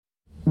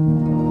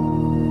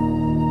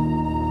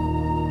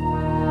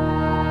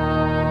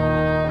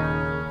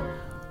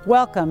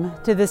Welcome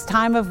to this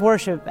time of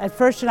worship at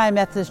First United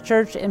Methodist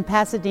Church in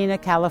Pasadena,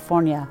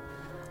 California.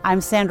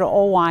 I'm Sandra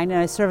Olwine and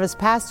I serve as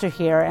pastor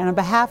here, and on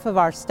behalf of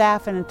our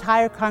staff and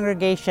entire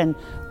congregation,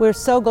 we're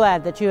so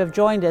glad that you have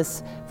joined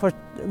us for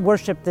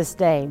worship this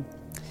day.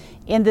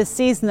 In this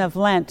season of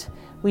Lent,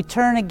 we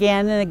turn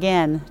again and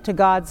again to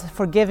God's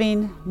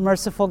forgiving,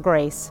 merciful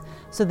grace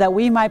so that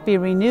we might be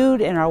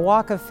renewed in our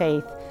walk of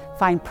faith,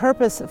 find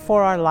purpose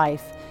for our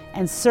life,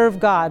 and serve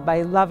God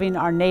by loving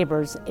our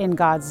neighbors in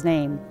God's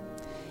name.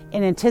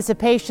 In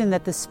anticipation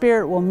that the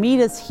Spirit will meet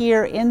us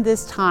here in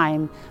this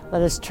time,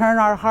 let us turn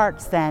our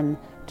hearts then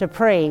to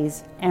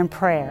praise and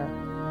prayer.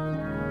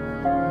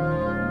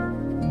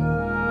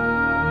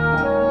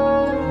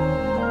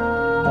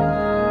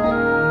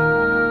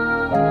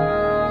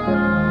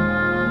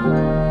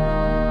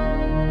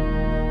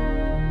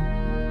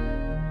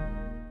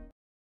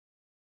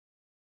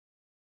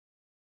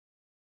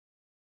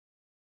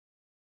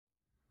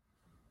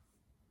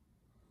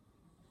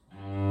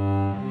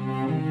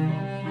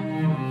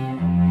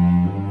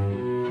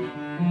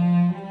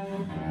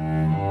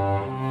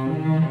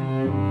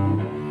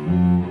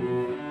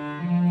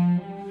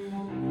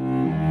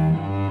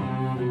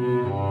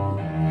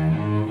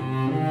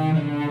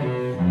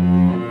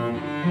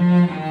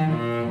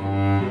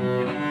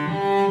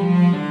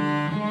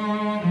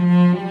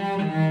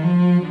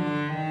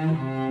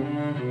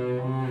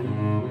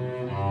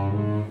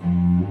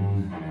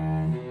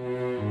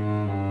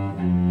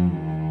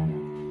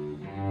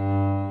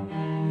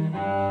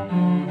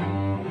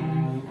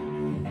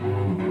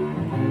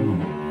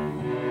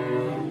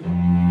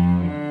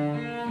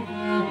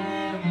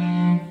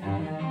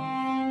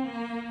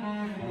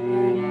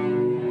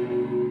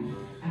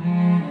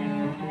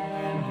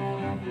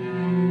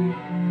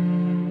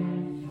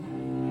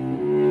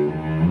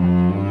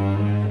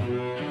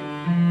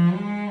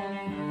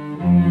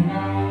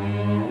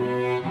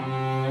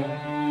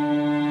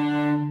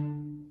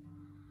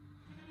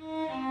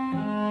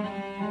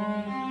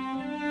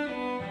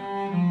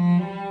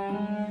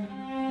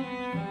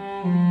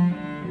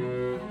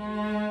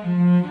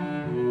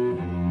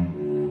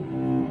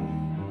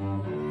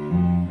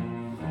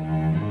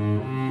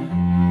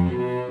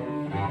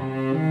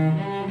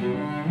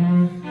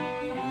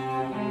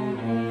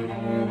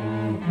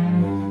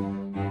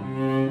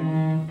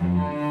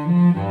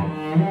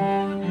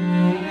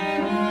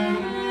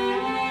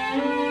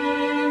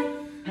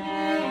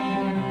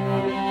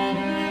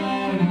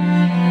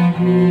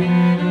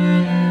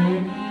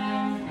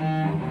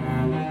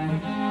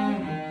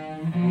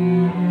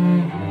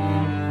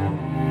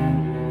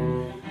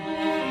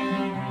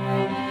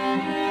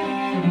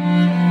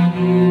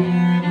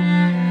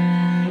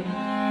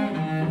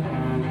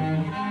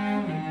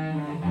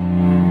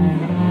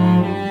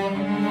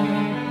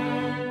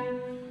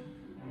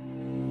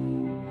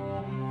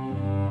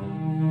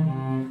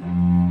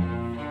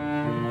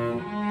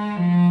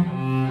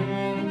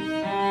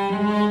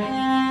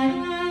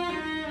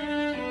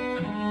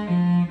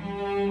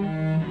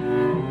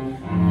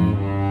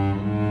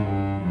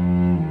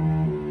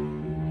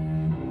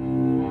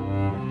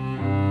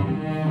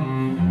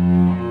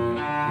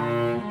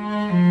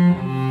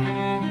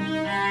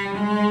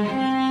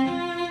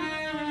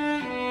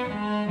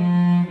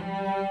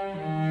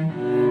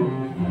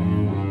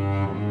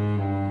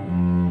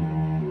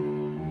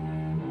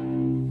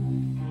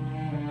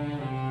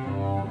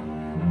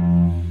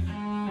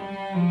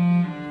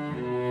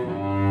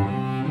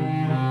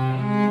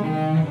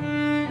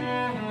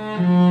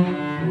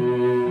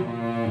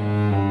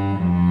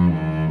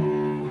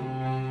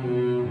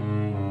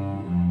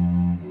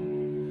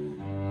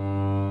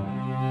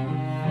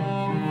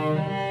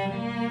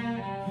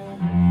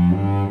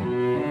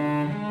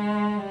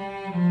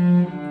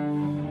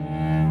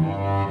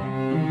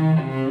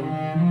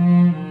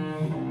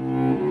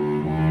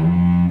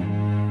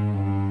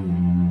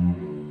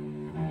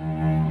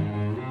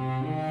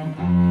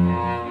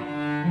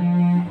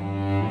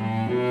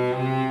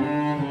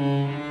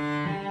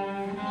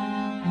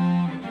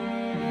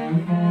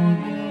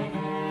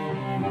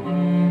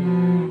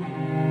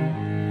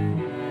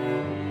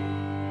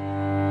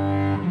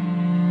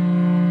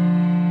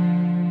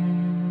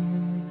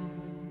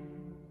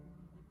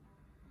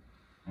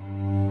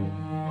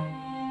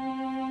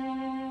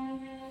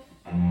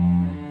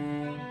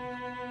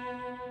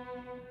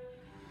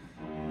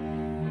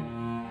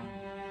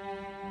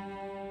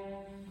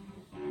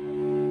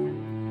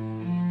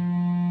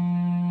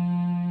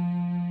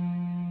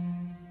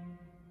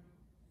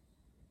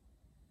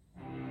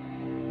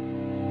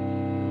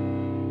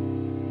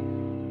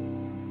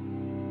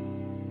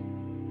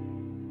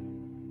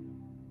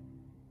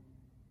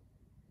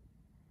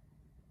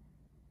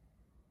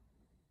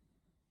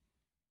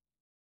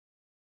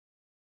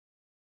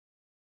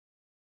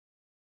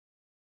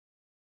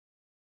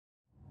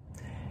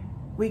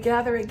 We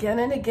gather again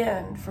and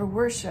again for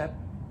worship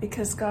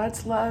because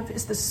God's love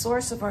is the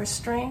source of our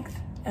strength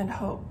and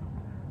hope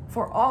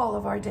for all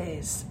of our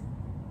days.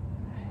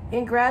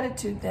 In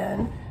gratitude,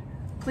 then,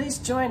 Please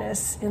join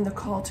us in the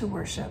call to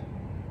worship.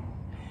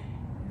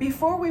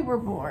 Before we were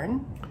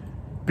born,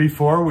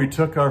 before we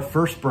took our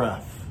first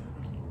breath,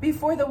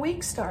 before the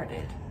week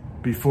started,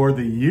 before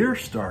the year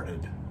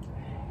started,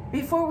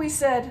 before we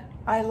said,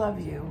 I love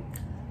you,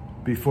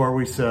 before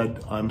we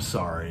said, I'm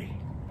sorry,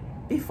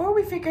 before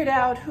we figured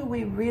out who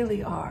we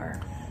really are,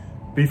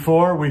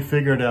 before we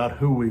figured out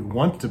who we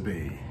want to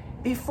be,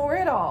 before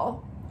it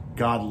all,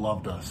 God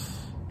loved us.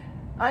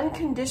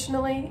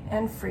 Unconditionally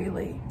and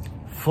freely.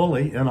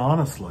 Fully and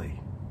honestly.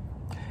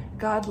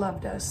 God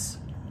loved us.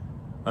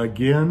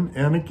 Again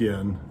and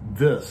again,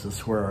 this is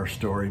where our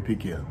story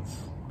begins.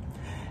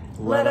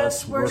 Let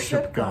us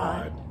worship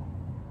God.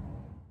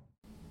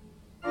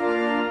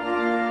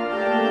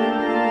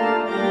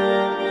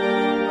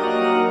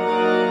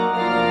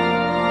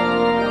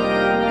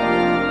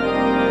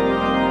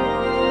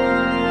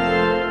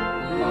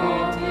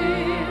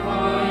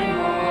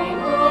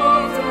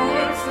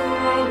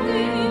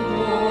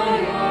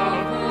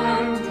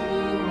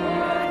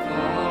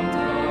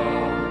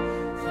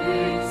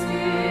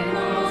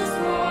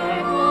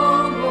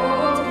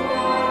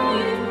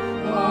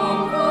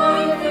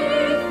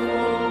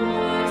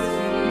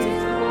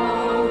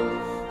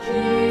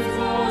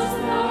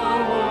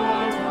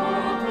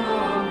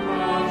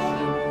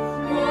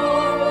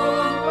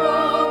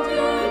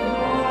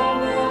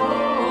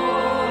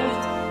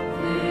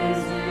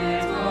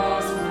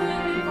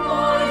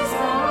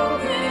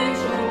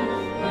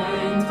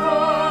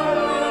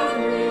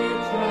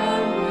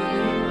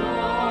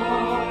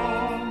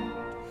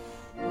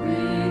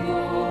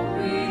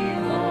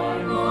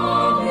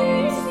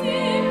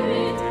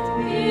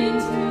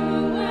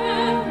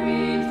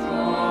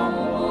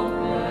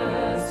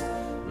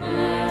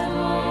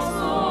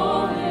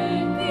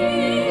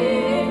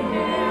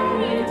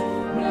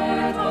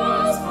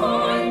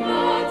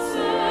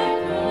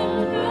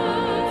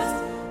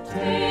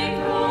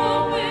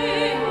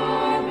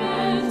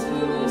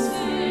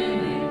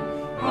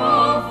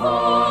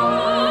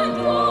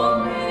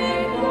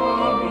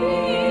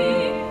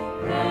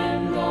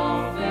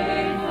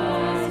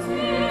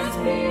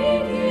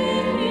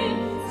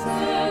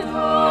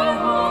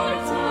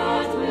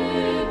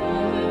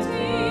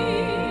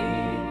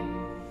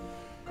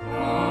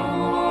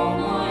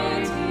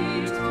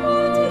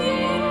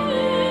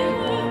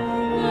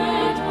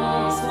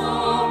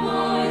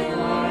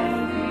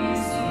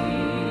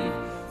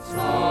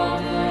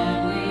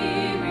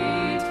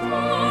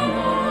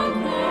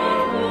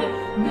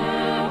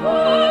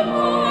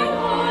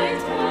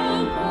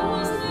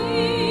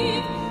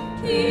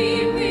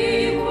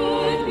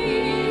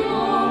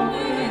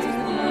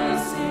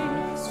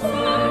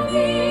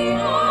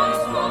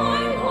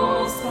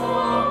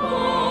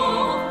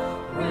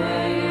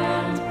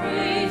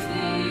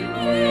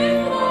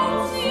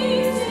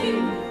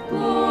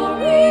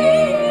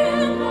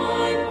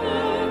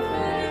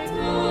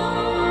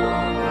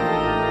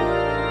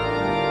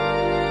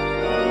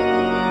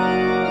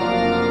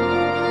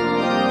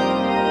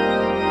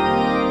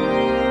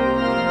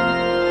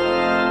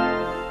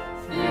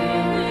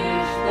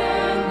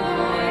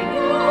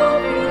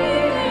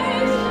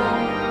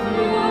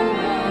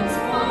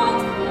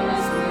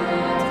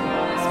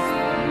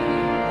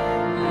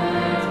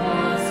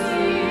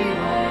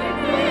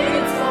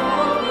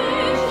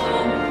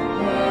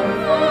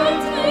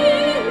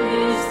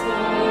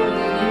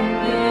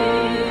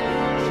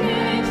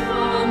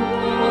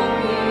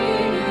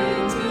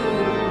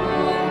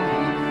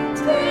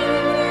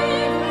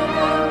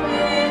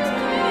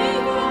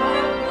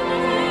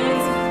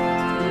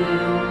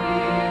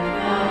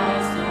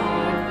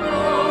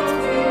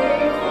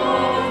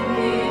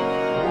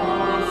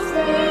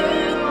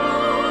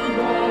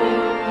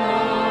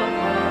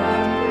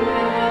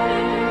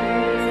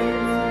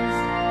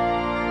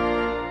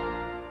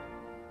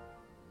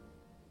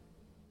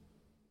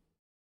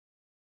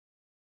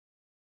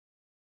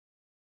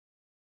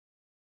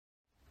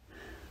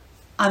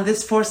 On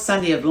this fourth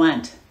Sunday of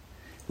Lent,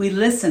 we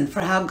listen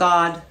for how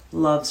God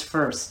loves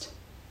first.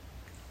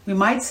 We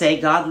might say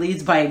God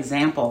leads by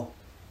example.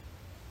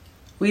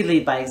 We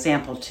lead by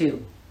example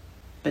too.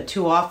 But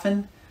too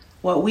often,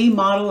 what we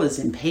model is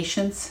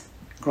impatience,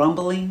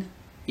 grumbling,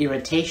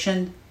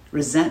 irritation,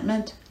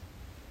 resentment,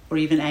 or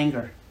even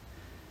anger.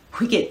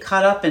 We get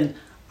caught up in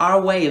our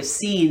way of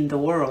seeing the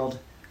world,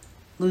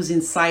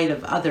 losing sight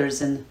of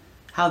others and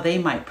how they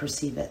might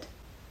perceive it.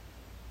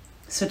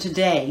 So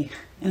today,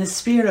 in a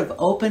spirit of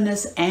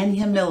openness and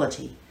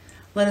humility,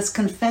 let us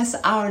confess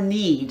our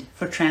need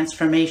for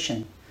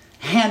transformation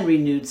and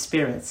renewed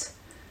spirits,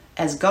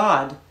 as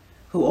God,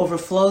 who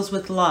overflows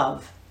with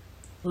love,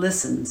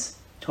 listens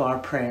to our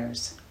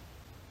prayers.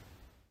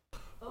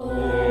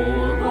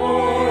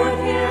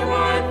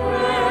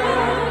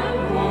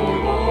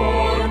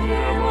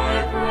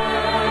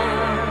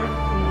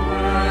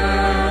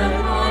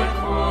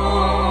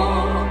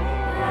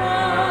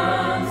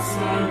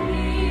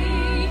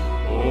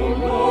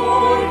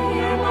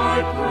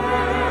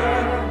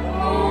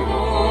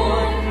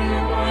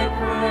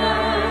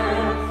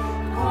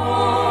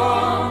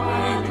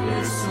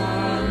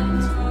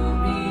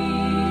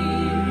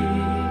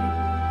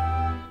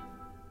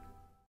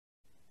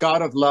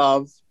 God of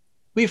love,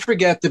 we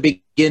forget the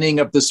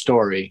beginning of the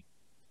story,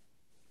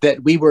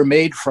 that we were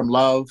made from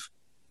love,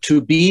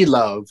 to be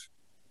love,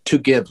 to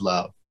give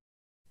love.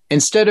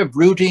 Instead of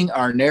rooting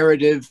our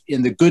narrative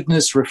in the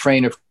goodness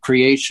refrain of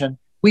creation,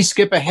 we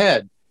skip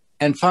ahead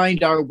and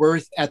find our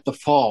worth at the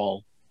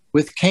fall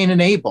with Cain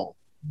and Abel,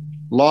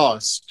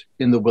 lost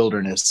in the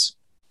wilderness.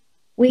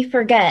 We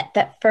forget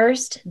that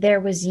first there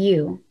was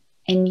you,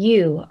 and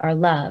you are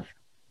love.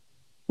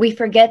 We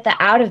forget that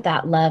out of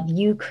that love,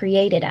 you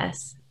created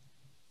us.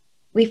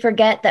 We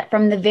forget that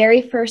from the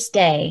very first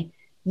day,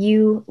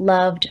 you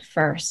loved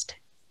first.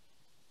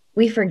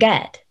 We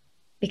forget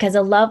because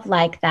a love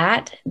like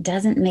that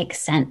doesn't make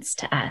sense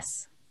to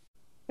us.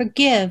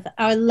 Forgive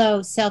our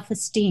low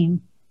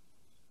self-esteem.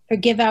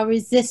 Forgive our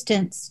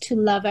resistance to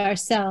love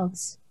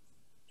ourselves.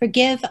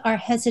 Forgive our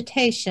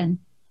hesitation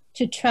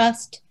to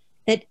trust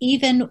that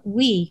even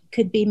we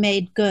could be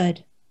made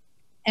good.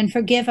 And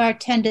forgive our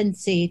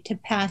tendency to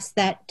pass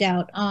that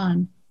doubt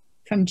on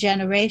from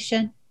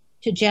generation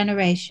to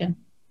generation.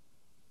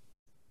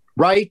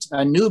 Write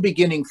a new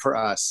beginning for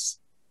us.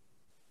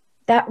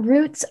 That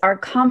roots our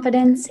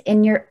confidence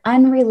in your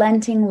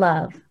unrelenting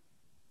love.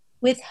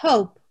 With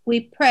hope,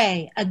 we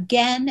pray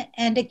again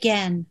and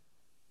again.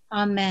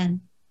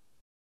 Amen.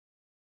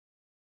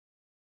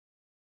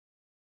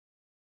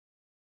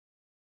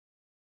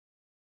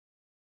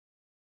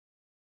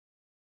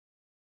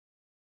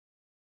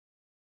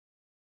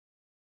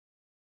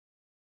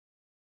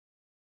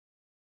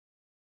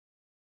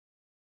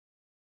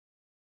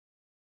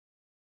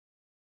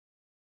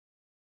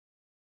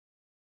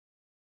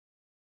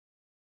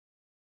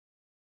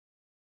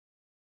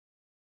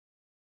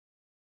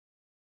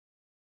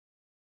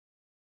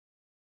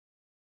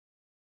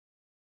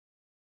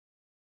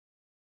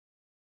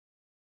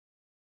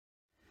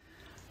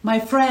 My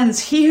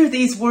friends, hear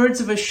these words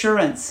of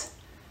assurance.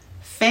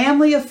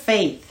 Family of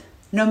faith,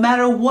 no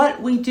matter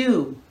what we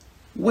do,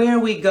 where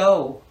we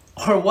go,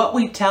 or what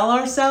we tell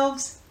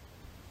ourselves,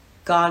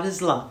 God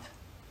is love,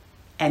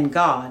 and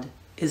God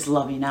is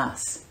loving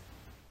us.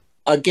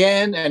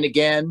 Again and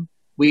again,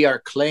 we are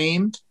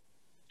claimed,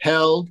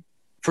 held,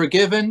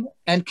 forgiven,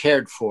 and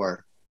cared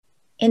for.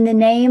 In the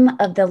name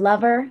of the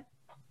lover,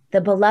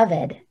 the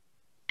beloved,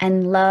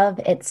 and love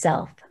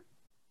itself.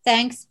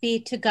 Thanks be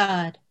to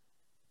God.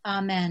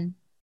 Amen.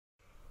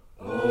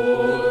 O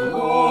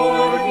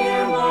Lord,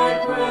 hear my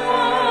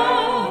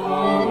prayer.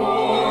 O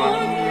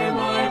Lord, hear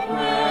my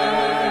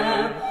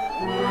prayer.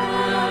 When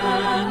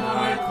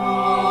I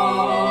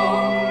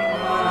call,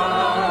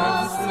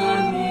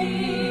 answer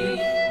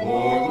me. O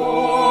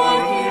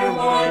Lord, hear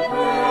my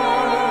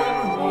prayer.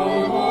 O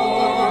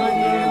Lord,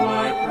 hear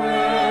my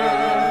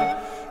prayer.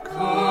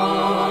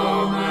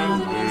 Come and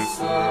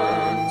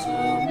listen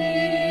to me.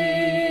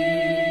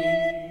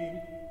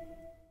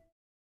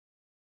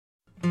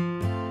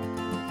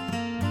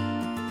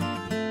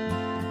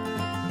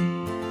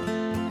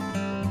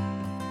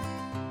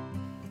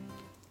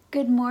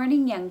 Good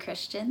morning, young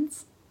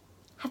Christians.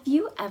 Have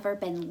you ever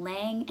been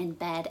laying in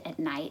bed at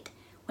night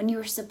when you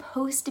were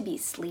supposed to be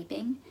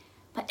sleeping,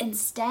 but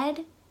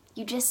instead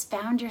you just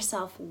found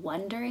yourself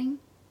wondering,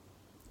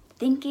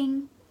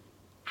 thinking,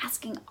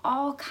 asking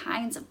all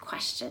kinds of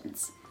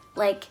questions,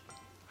 like,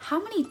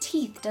 how many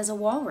teeth does a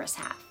walrus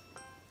have?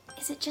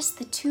 Is it just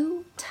the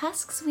 2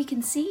 tusks we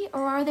can see,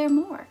 or are there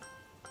more?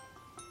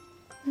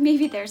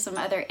 Maybe there's some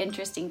other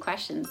interesting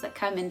questions that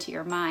come into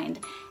your mind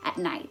at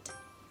night.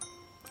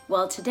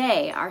 Well,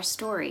 today our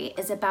story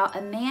is about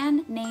a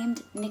man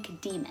named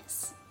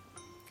Nicodemus.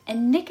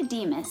 And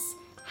Nicodemus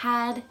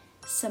had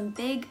some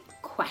big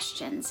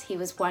questions he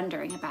was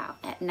wondering about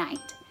at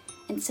night.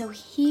 And so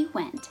he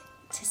went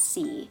to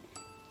see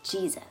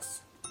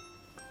Jesus.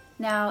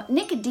 Now,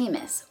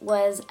 Nicodemus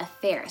was a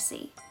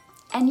Pharisee.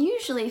 And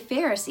usually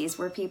Pharisees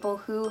were people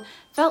who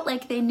felt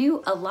like they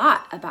knew a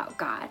lot about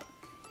God.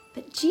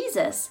 But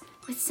Jesus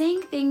was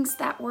saying things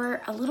that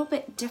were a little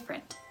bit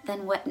different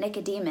than what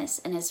Nicodemus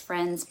and his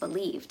friends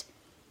believed.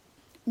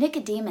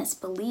 Nicodemus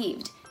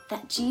believed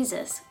that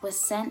Jesus was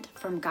sent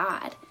from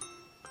God,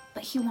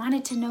 but he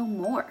wanted to know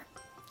more.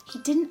 He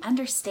didn't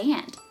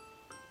understand.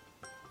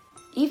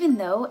 Even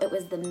though it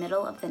was the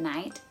middle of the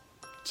night,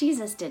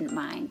 Jesus didn't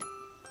mind.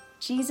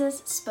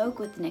 Jesus spoke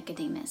with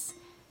Nicodemus,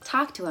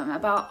 talked to him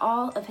about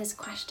all of his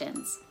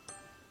questions.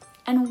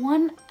 And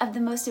one of the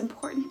most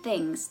important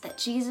things that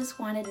Jesus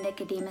wanted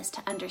Nicodemus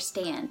to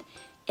understand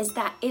is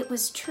that it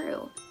was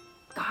true.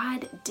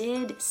 God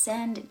did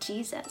send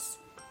Jesus.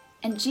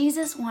 And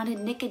Jesus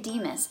wanted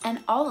Nicodemus and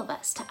all of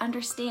us to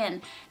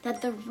understand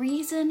that the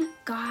reason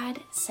God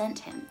sent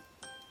him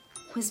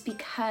was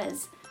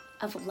because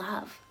of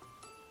love.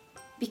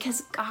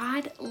 Because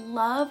God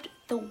loved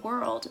the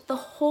world, the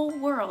whole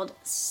world,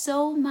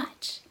 so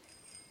much.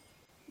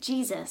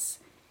 Jesus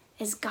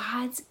is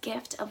God's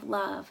gift of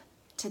love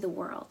to the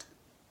world.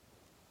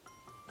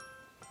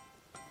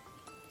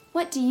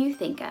 What do you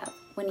think of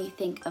when you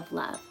think of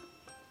love?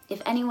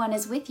 If anyone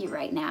is with you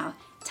right now,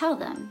 tell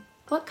them,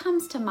 what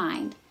comes to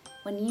mind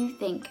when you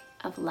think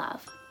of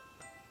love?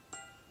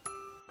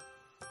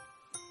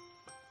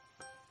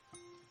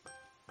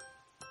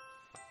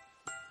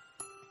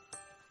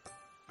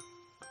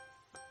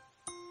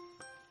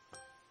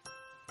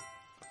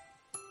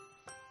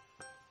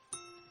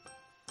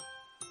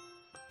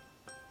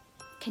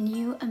 Can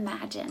you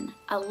imagine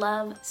a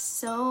love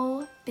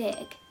so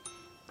big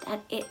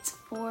that it's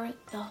for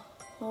the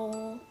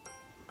whole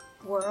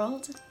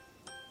world?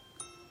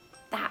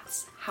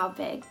 That's how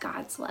big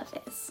God's love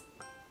is.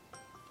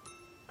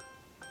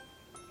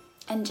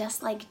 And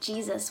just like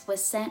Jesus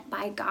was sent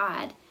by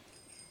God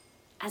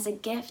as a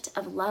gift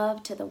of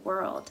love to the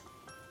world,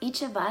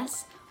 each of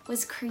us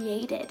was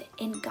created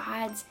in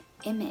God's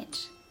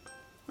image.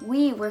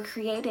 We were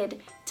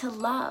created to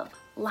love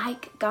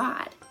like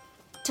God,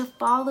 to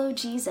follow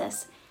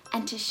Jesus,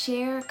 and to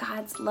share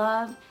God's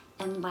love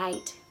and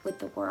light with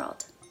the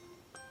world.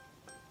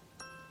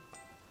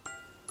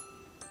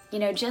 You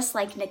know, just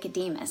like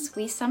Nicodemus,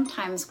 we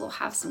sometimes will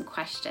have some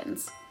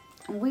questions,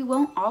 and we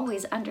won't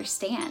always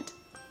understand.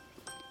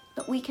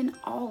 But we can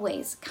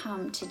always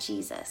come to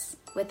Jesus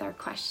with our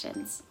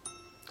questions.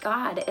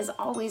 God is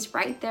always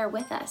right there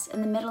with us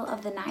in the middle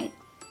of the night,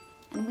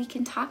 and we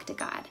can talk to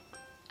God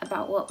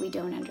about what we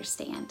don't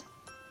understand.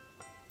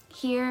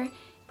 Here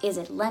is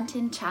a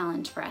Lenten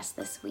challenge for us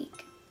this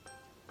week.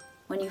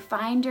 When you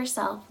find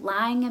yourself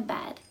lying in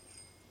bed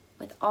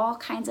with all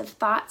kinds of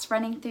thoughts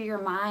running through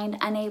your mind,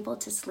 unable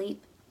to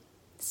sleep,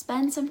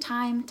 spend some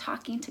time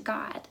talking to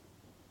God.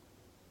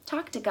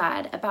 Talk to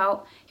God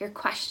about your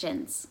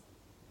questions,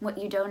 what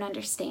you don't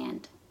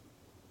understand,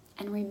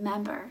 and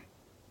remember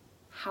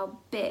how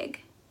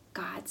big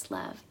God's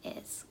love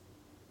is.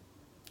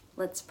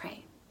 Let's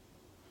pray.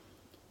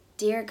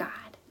 Dear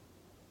God,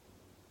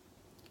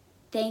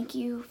 thank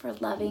you for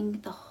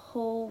loving the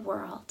whole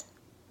world.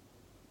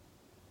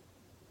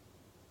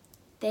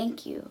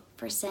 Thank you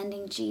for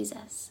sending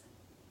Jesus.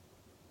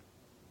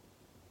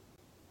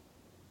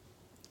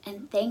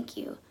 And thank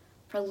you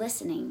for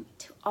listening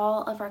to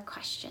all of our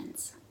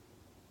questions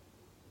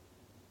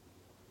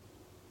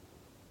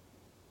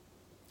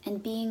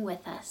and being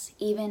with us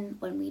even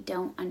when we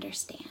don't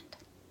understand.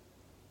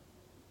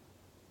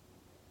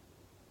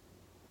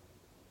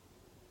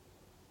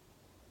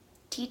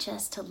 Teach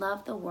us to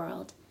love the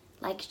world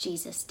like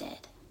Jesus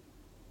did.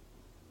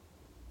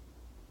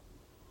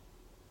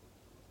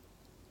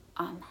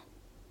 Amen.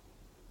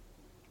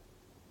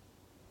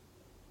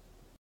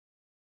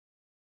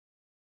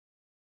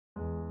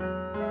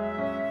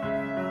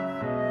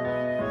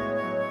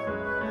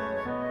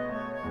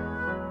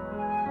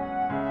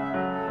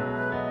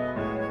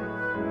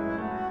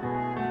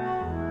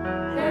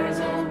 There's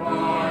a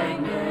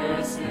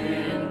wideness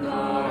in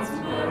God's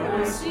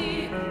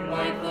mercy,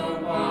 like the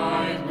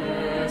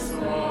wideness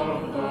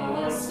of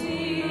the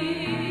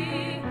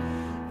sea.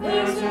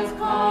 There's a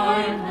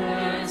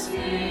kindness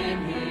in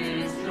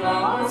His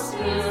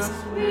justice,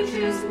 which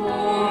is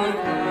more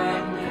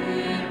than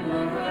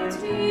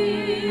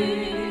liberty.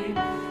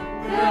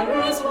 There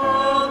is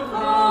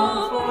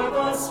welcome for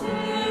the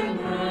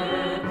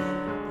sinner,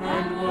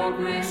 and more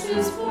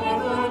graces for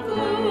the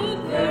good.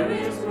 There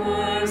is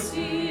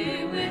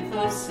mercy with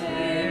the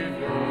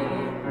Savior.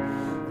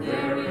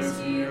 There is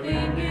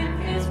healing in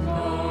His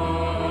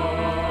blood.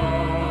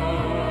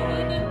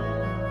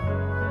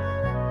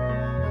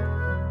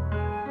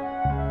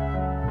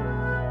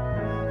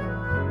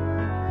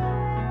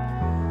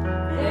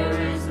 There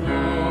is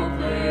no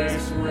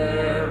place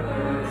where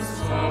earth's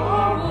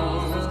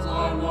sorrows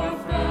are more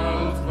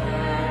felt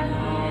than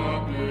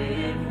up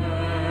in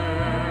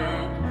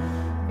heaven.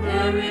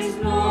 There is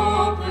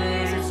no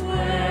place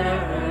where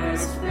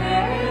earth's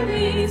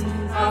failings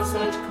have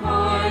such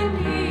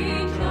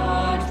kindly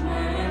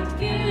judgment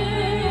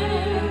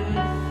given.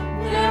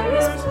 There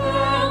is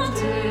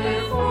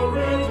plenty for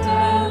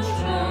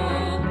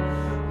redemption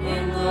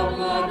in the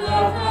blood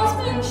that has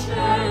been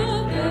shed.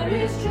 There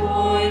is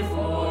joy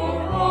for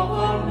all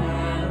the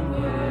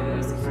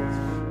members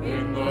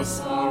in the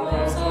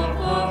sorrows of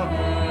the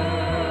head.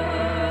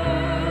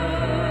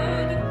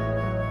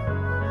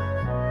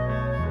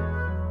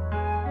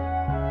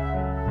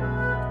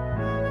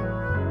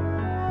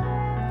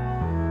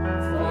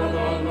 For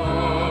the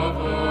love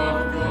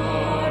of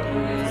God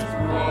is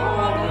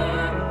broader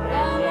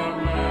than the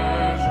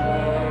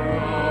measure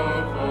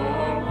of the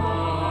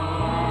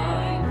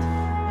mind,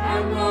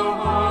 and the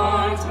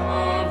heart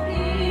of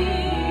the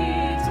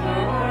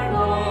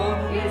eternal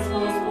is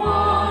most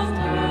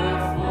wonderfully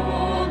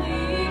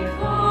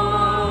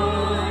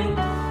kind.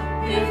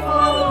 If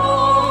our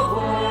love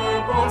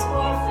were but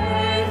more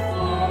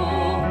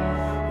faithful,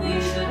 we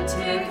should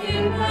take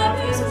Him at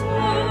His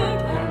word,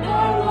 and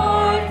our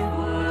life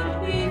would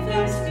be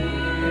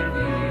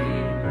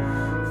thanksgiving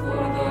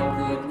for the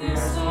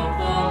goodness of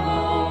the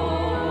Lord.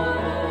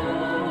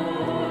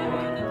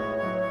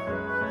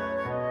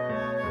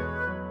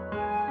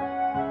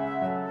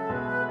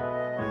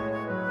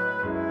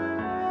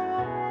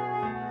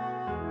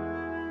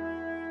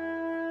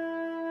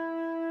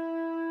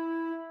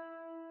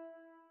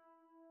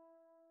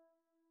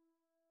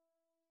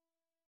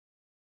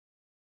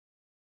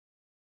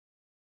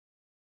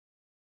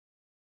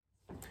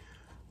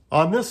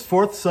 On this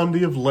fourth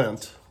Sunday of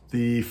Lent,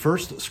 the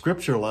first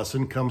scripture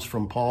lesson comes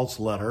from Paul's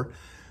letter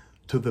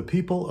to the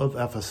people of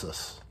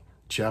Ephesus,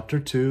 chapter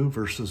 2,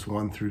 verses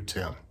 1 through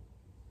 10.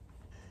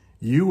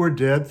 You were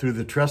dead through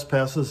the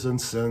trespasses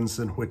and sins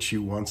in which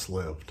you once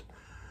lived,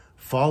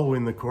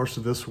 following the course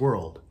of this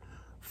world,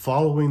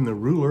 following the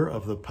ruler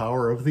of the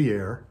power of the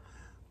air,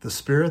 the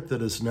spirit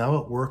that is now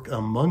at work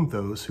among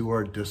those who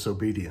are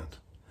disobedient.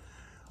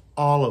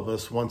 All of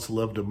us once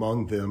lived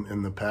among them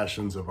in the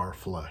passions of our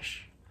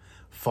flesh,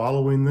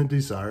 following the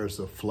desires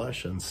of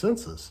flesh and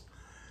senses,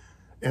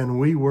 and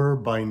we were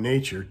by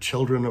nature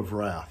children of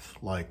wrath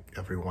like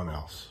everyone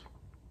else.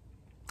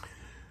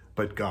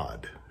 But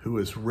God, who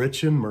is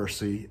rich in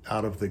mercy,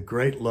 out of the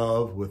great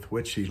love with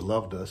which he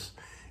loved us,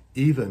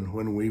 even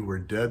when we were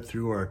dead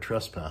through our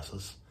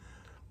trespasses,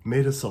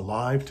 made us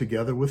alive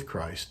together with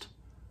Christ.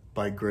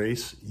 By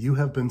grace you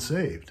have been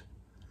saved,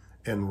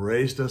 and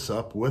raised us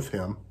up with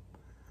him,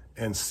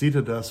 and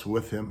seated us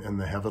with him in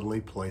the heavenly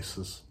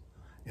places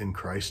in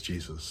Christ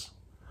Jesus,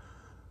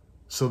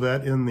 so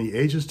that in the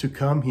ages to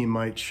come he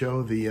might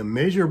show the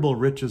immeasurable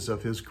riches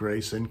of his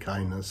grace and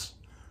kindness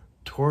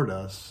toward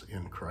us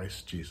in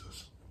Christ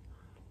Jesus.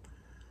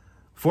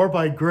 For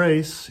by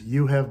grace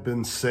you have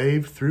been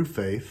saved through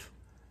faith,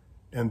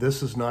 and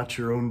this is not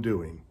your own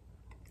doing.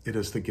 It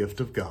is the gift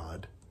of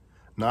God,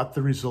 not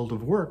the result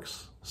of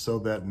works, so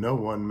that no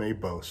one may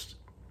boast.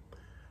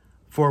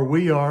 For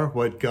we are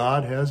what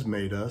God has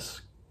made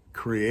us,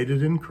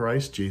 created in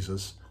Christ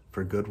Jesus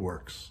for good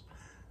works,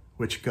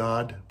 which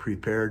God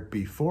prepared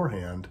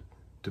beforehand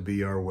to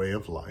be our way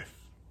of life.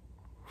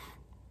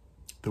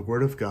 The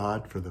word of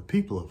God for the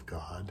people of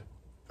God.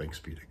 Thanks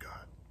be to God.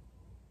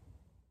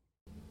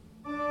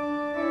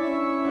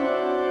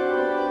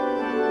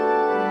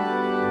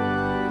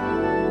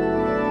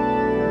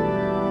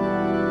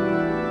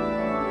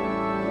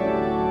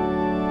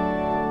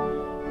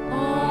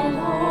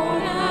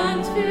 Alone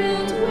and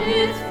filled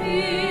with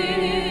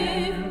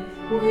fear,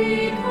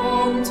 we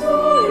come to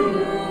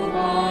you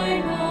by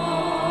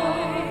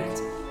night.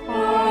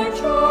 Our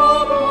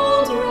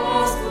troubled,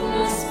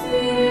 restless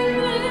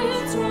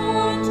spirits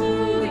run to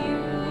you,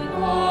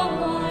 the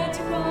light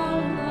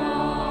from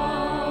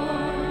night.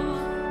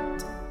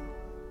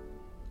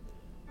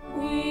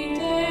 We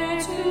dare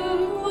to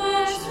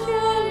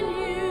question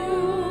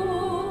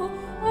you,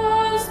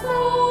 as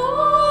though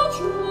all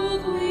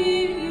truth we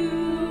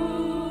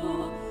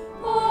knew,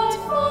 but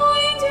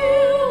find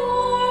you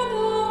are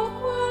the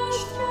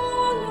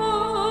questioner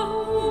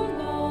who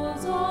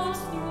knows us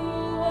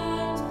through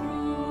and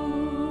through.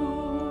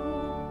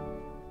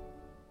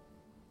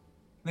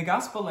 The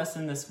gospel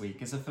lesson this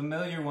week is a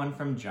familiar one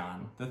from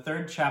John, the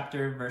 3rd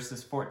chapter,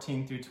 verses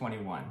 14 through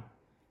 21.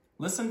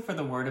 Listen for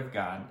the word of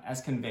God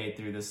as conveyed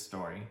through this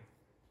story.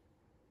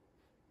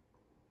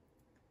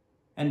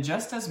 And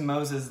just as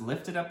Moses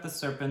lifted up the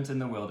serpent in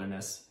the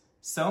wilderness,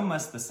 so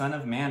must the Son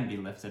of Man be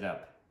lifted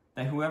up,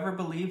 that whoever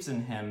believes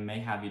in him may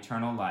have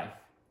eternal life.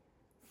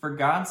 For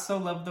God so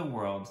loved the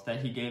world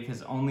that he gave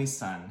his only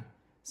Son,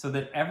 so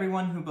that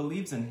everyone who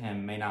believes in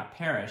him may not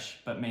perish,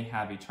 but may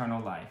have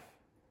eternal life.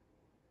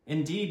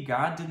 Indeed,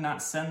 God did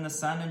not send the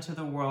Son into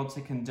the world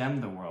to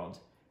condemn the world,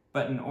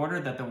 but in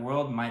order that the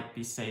world might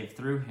be saved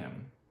through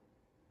him.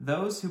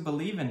 Those who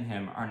believe in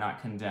him are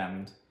not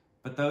condemned,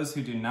 but those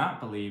who do not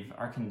believe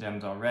are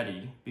condemned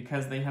already,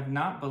 because they have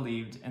not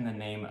believed in the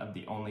name of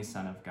the only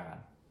Son of God.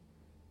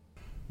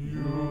 You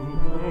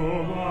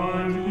know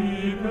our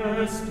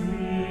deepest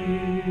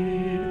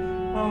need,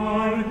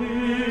 our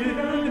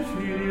hidden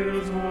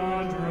fears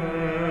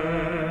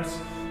address.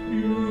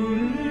 You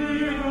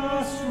lead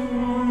us to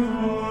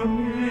the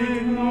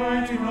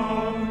midnight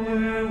hour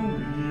where we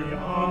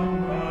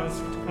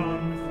must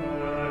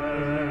confess.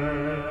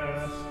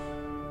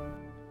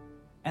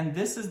 And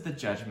this is the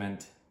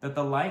judgment, that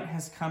the light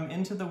has come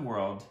into the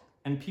world,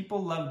 and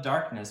people love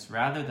darkness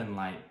rather than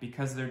light,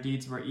 because their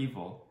deeds were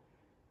evil.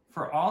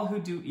 For all who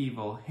do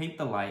evil hate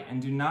the light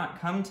and do not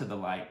come to the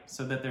light,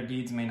 so that their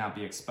deeds may not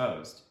be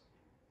exposed.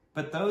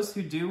 But those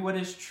who do what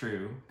is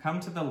true come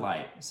to the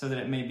light, so that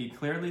it may be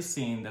clearly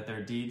seen that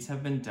their deeds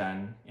have been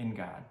done in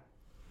God.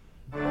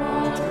 But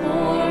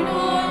born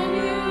on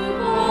you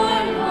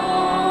by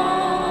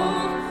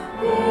love,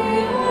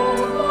 behold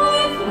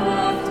life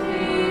left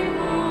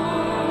behind.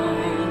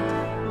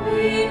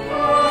 We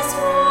pass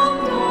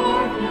from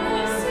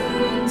darkness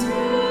into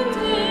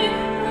day,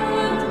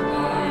 and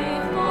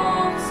life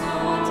long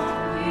sought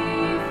we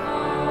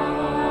find.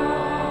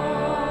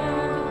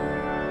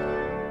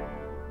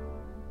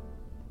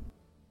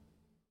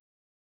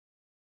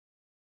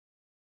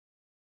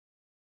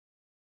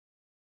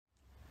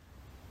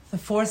 The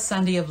fourth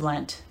Sunday of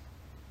Lent.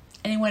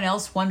 Anyone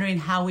else wondering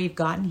how we've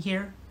gotten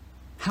here?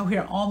 How we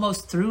are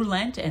almost through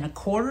Lent and a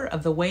quarter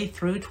of the way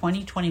through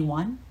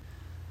 2021?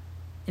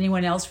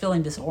 Anyone else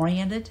feeling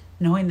disoriented,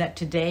 knowing that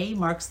today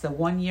marks the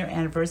 1-year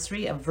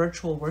anniversary of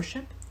virtual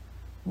worship?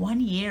 1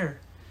 year.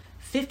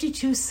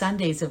 52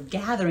 Sundays of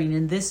gathering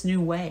in this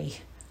new way.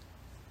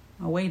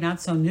 A way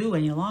not so new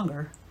any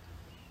longer.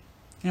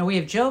 You know, we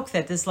have joked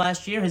that this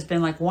last year has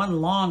been like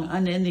one long,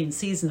 unending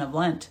season of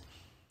Lent.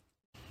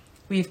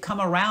 We've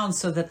come around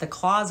so that the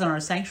claws on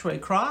our sanctuary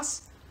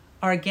cross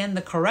are again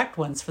the correct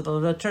ones for the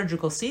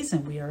liturgical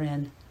season we are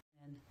in.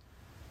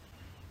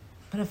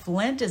 But if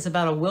Lent is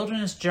about a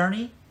wilderness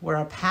journey where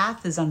our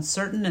path is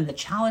uncertain and the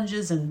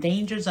challenges and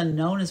dangers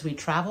unknown as we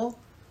travel,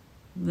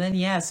 then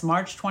yes,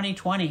 March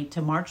 2020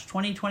 to March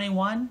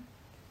 2021,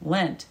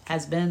 Lent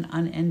has been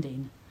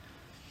unending.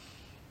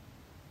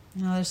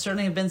 There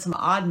certainly have been some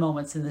odd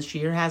moments in this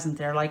year, hasn't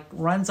there? Like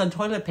runs on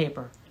toilet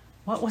paper.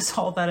 What was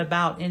all that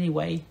about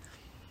anyway?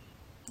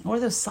 Or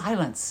the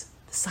silence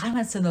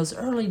in those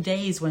early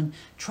days when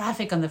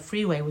traffic on the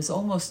freeway was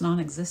almost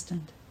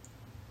non-existent.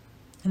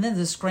 And then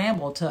the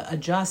scramble to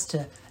adjust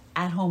to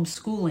at-home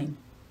schooling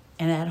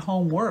and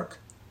at-home work.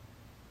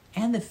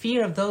 And the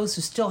fear of those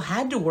who still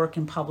had to work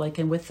in public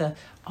and with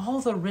all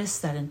the risks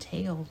that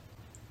entailed.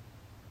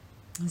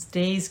 As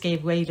days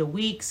gave way to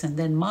weeks and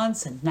then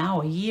months and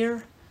now a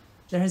year,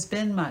 there has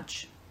been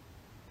much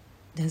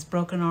that has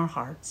broken our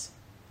hearts.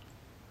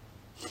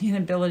 The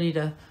inability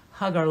to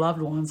hug our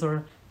loved ones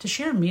or to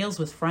share meals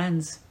with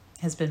friends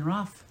has been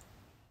rough.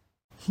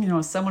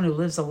 As someone who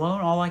lives alone,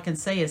 all I can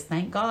say is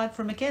thank God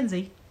for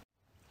Mackenzie.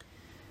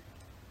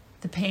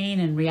 The pain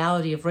and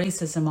reality of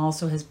racism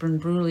also has been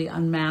brutally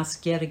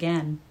unmasked yet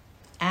again,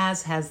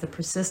 as has the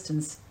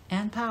persistence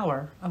and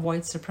power of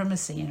white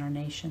supremacy in our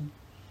nation.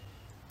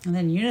 And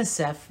then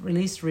UNICEF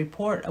released a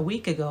report a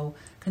week ago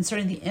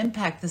concerning the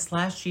impact this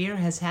last year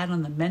has had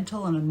on the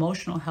mental and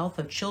emotional health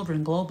of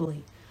children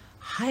globally,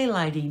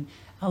 highlighting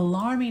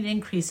alarming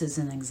increases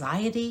in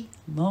anxiety,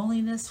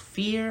 loneliness,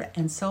 fear,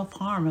 and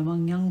self-harm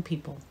among young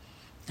people,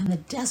 and the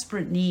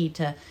desperate need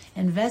to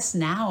invest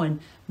now in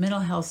mental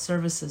health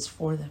services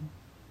for them.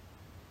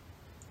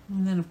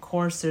 And then, of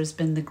course, there's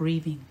been the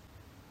grieving,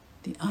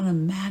 the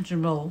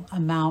unimaginable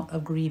amount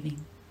of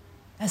grieving,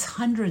 as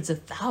hundreds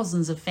of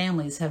thousands of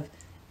families have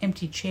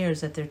empty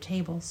chairs at their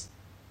tables.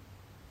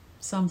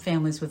 Some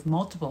families with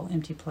multiple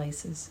empty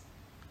places.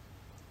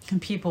 And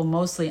people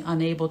mostly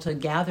unable to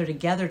gather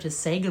together to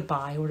say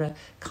goodbye or to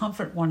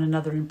comfort one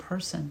another in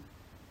person.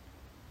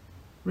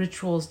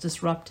 Rituals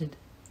disrupted.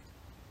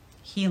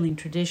 Healing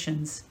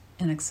traditions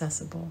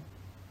inaccessible.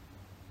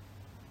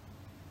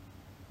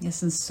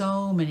 Yes, in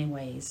so many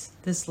ways,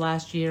 this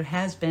last year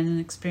has been an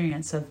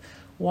experience of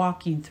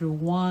walking through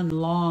one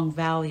long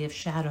valley of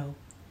shadow,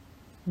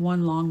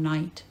 one long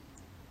night,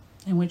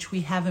 in which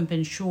we haven't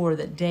been sure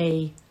that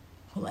day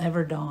will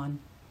ever dawn.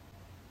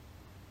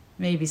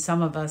 Maybe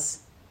some of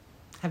us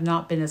have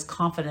not been as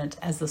confident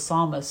as the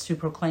psalmist who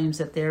proclaims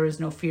that there is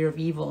no fear of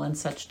evil in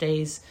such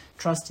days,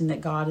 trusting that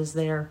God is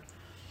there.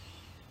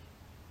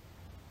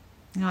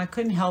 I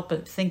couldn't help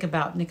but think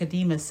about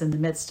Nicodemus in the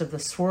midst of the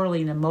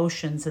swirling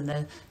emotions and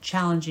the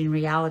challenging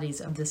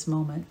realities of this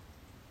moment.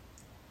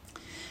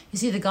 You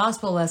see, the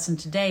gospel lesson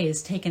today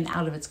is taken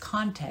out of its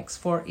context,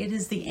 for it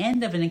is the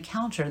end of an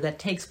encounter that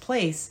takes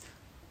place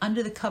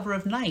under the cover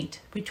of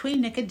night between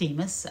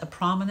Nicodemus, a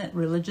prominent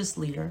religious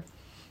leader,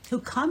 who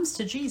comes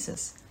to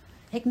Jesus,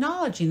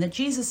 acknowledging that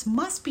Jesus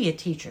must be a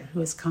teacher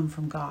who has come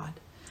from God,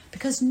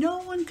 because no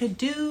one could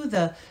do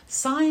the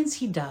signs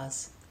he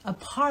does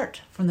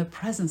apart from the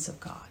presence of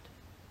God.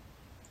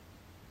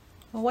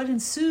 Well, what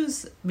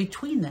ensues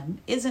between them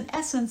is in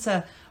essence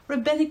a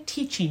rabbinic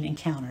teaching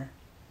encounter.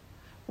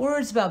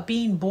 Words about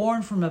being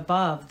born from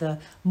above, the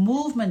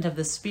movement of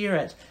the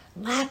Spirit,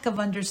 lack of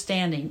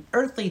understanding,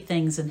 earthly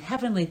things and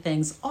heavenly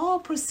things all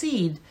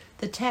precede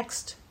the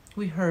text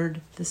we heard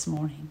this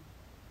morning.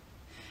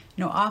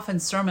 Often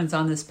sermons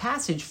on this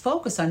passage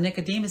focus on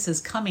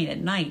Nicodemus's coming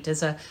at night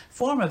as a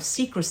form of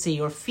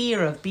secrecy or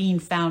fear of being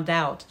found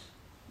out,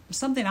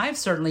 something I've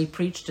certainly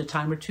preached a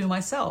time or two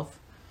myself.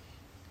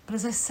 But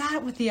as I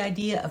sat with the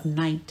idea of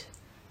night,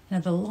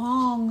 and the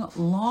long,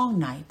 long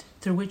night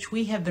through which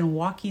we have been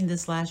walking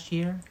this last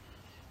year,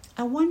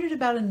 I wondered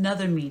about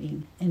another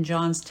meaning in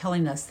John's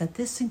telling us that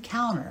this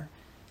encounter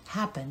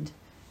happened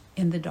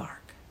in the dark.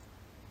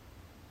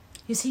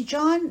 You see,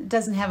 John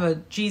doesn't have a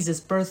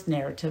Jesus birth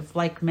narrative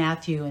like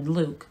Matthew and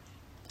Luke,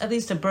 at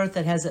least a birth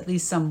that has at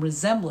least some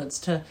resemblance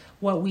to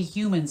what we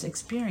humans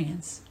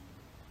experience.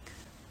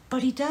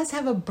 But he does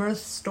have a birth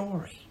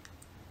story,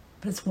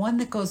 but it's one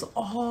that goes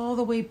all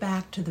the way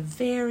back to the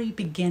very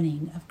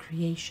beginning of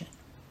creation.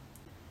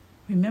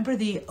 Remember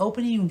the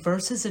opening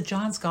verses of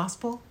John's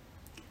Gospel?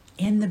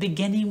 In the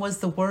beginning was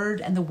the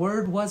Word, and the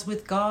Word was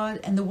with God,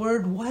 and the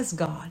Word was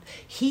God.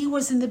 He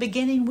was in the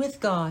beginning with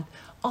God.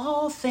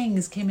 All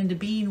things came into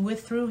being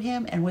through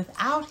him, and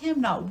without him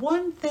not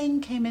one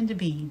thing came into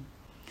being.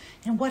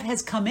 And what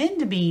has come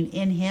into being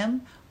in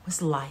him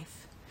was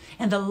life.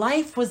 And the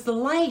life was the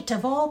light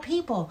of all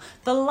people.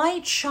 The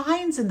light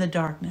shines in the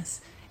darkness,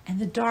 and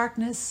the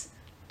darkness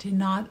did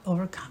not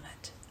overcome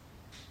it.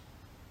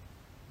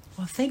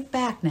 Well, think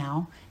back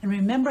now and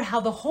remember how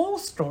the whole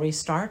story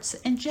starts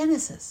in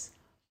Genesis.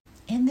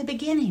 In the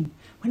beginning,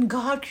 when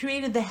God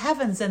created the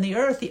heavens and the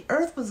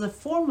earth was a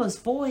formless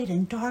void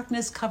and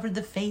darkness covered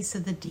the face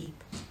of the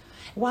deep,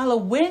 while a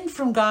wind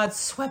from God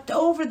swept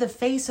over the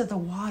face of the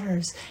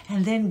waters.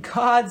 And then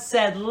God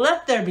said,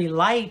 "Let there be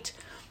light."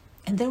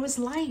 And there was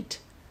light.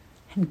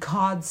 And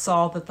God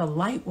saw that the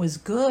light was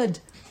good.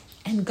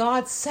 And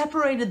God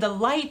separated the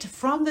light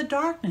from the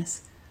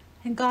darkness.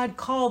 And God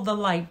called the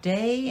light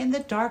day, and the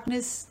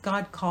darkness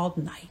God called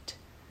night.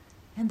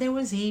 And there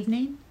was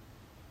evening,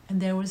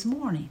 and there was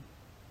morning,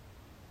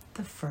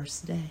 the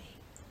first day.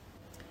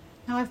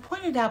 Now, I've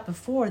pointed out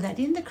before that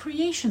in the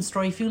creation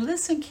story, if you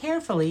listen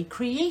carefully,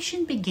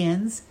 creation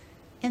begins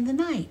in the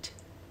night.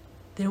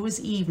 There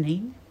was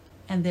evening,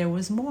 and there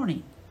was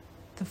morning,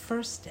 the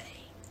first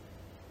day.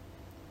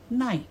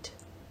 Night,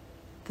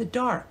 the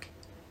dark,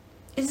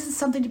 isn't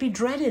something to be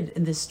dreaded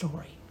in this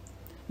story.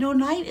 No,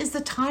 night is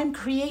the time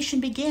creation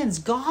begins.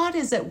 God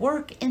is at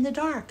work in the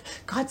dark.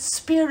 God's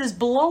Spirit is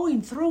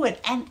blowing through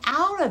it, and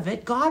out of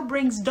it, God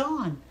brings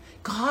dawn.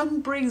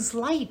 God brings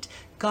light.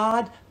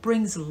 God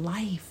brings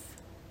life.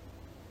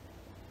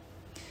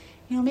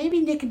 You know, maybe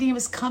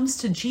Nicodemus comes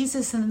to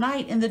Jesus in the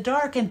night, in the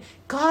dark, and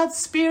God's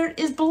Spirit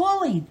is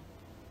blowing.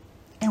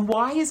 And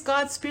why is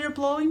God's Spirit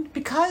blowing?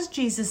 Because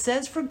Jesus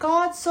says, for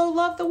God so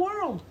loved the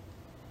world.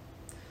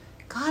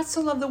 God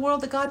so loved the world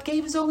that God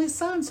gave his only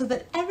Son so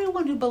that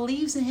everyone who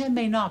believes in him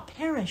may not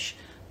perish,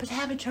 but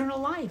have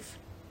eternal life.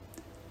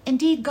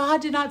 Indeed,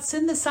 God did not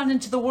send the Son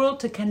into the world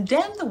to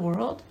condemn the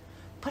world,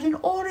 but in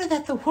order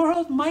that the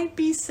world might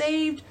be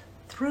saved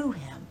through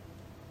him.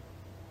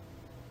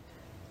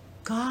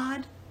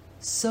 God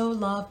so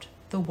loved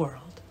the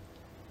world.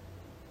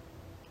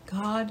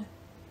 God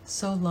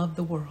so loved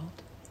the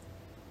world.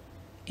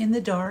 In the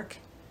dark,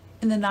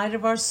 in the night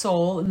of our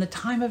soul, in the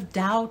time of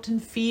doubt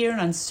and fear and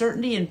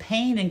uncertainty and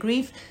pain and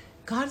grief,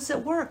 God is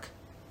at work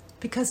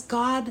because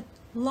God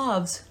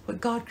loves what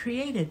God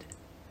created.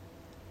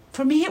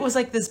 For me, it was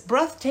like this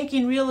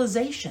breathtaking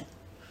realization.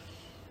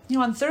 You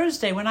know, on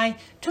Thursday, when I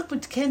took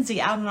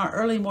Mackenzie out on our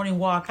early morning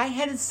walk, I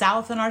headed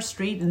south on our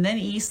street and then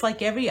east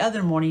like every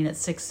other morning at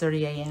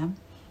 6:30 a.m.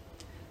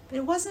 But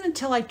it wasn't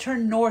until I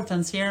turned north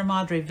on Sierra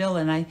Madre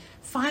Villa and I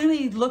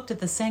finally looked at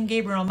the San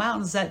Gabriel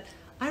Mountains that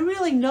I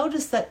really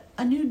noticed that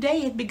a new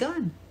day had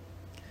begun.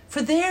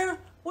 For there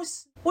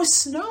was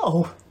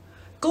snow,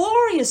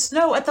 glorious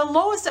snow at the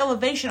lowest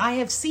elevation I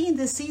have seen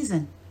this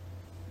season,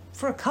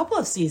 for a couple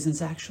of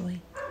seasons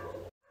actually.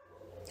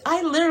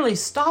 I literally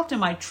stopped in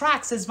my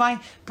tracks as my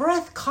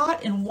breath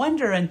caught in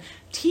wonder and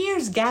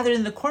tears gathered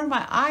in the corner of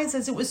my eyes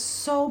as it was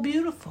so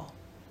beautiful.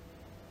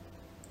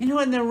 You know,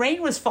 when the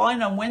rain was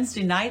falling on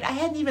Wednesday night, I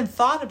hadn't even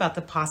thought about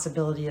the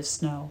possibility of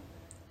snow.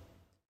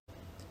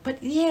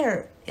 But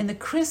there, in the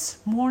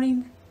crisp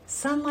morning,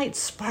 sunlight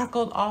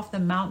sparkled off the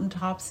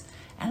mountaintops,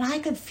 and I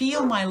could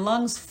feel my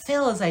lungs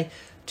fill as I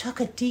took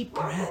a deep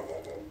breath.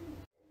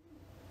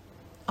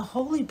 A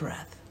holy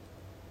breath.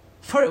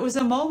 For it was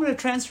a moment of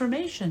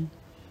transformation.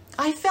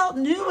 I felt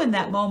new in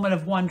that moment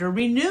of wonder,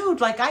 renewed,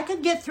 like I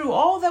could get through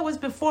all that was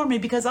before me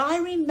because I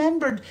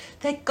remembered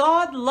that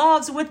God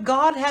loves what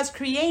God has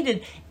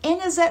created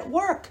and is at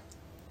work,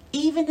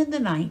 even in the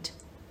night,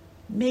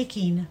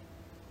 making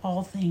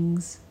all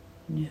things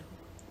new.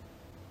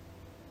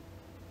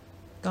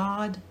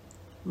 God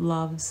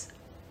loves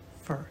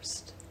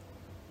first.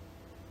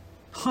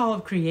 All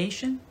of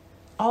creation,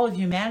 all of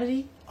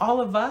humanity, all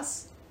of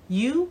us,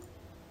 you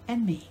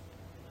and me.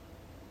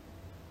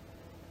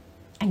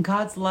 And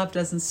God's love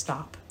doesn't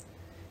stop,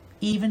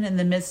 even in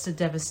the midst of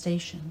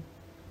devastation,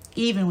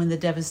 even when the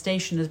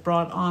devastation is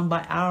brought on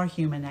by our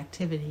human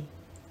activity.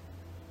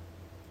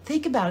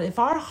 Think about it. If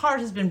our heart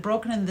has been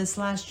broken in this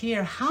last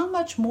year, how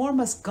much more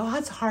must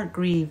God's heart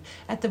grieve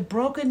at the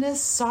brokenness,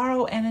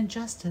 sorrow, and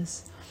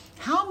injustice?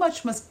 How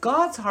much must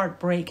God's heart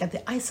break at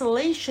the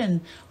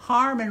isolation,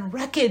 harm, and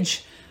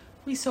wreckage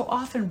we so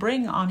often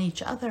bring on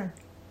each other?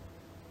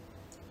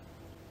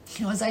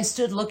 You know, as I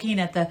stood looking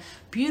at the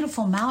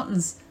beautiful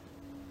mountains,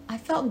 I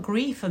felt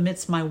grief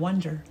amidst my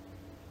wonder.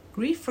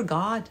 Grief for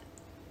God,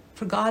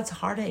 for God's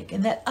heartache,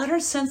 and that utter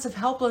sense of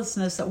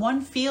helplessness that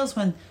one feels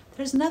when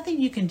there's nothing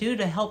you can do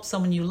to help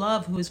someone you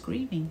love who is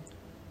grieving.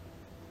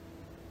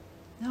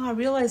 Now I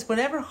realize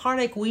whatever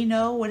heartache we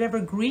know,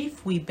 whatever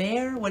grief we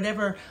bear,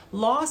 whatever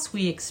loss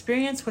we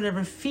experience,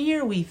 whatever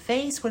fear we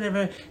face,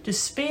 whatever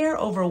despair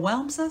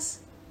overwhelms us,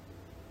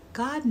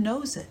 God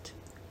knows it.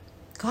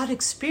 God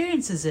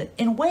experiences it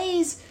in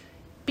ways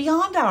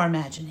beyond our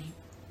imagining.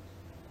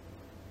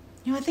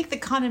 You know, I think the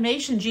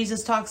condemnation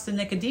Jesus talks to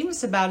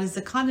Nicodemus about is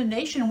the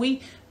condemnation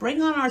we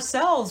bring on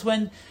ourselves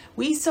when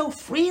we so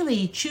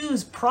freely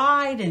choose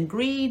pride and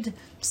greed,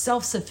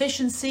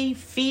 self-sufficiency,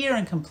 fear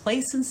and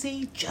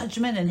complacency,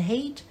 judgment and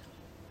hate.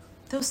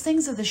 Those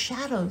things are the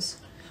shadows.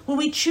 When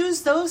we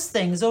choose those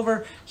things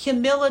over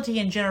humility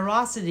and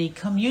generosity,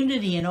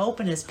 community and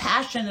openness,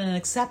 passion and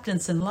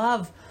acceptance and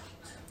love,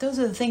 those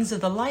are the things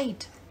of the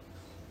light.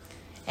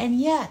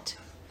 And yet,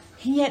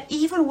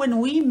 even when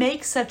we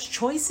make such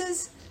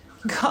choices,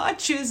 God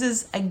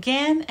chooses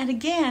again and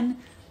again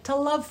to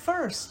love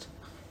first,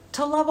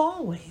 to love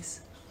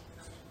always.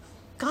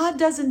 God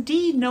does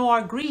indeed know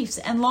our griefs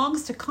and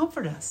longs to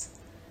comfort us.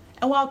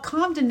 And while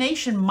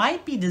condemnation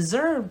might be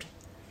deserved,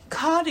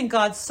 God in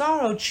God's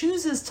sorrow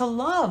chooses to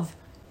love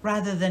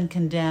rather than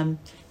condemn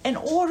in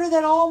order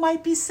that all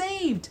might be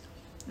saved.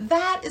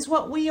 That is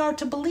what we are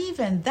to believe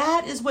in.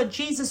 That is what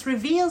Jesus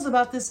reveals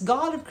about this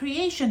God of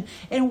creation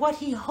and what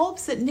he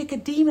hopes that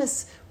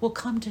Nicodemus will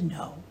come to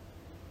know.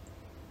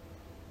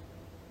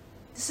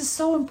 This is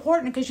so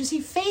important because you see,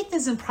 faith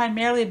isn't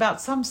primarily about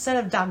some set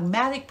of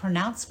dogmatic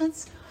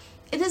pronouncements.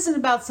 It isn't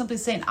about simply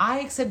saying, I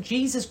accept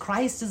Jesus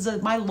Christ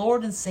as my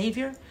Lord and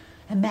Savior,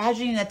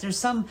 imagining that there's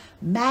some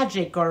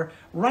magic or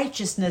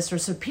righteousness or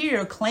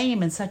superior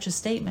claim in such a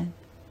statement.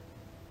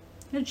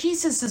 You know,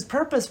 Jesus'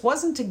 purpose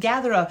wasn't to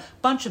gather a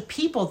bunch of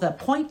people that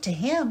point to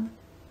him.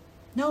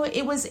 No,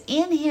 it was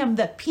in him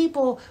that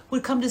people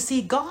would come to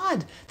see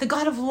God, the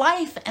God of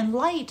life and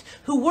light,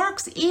 who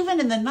works even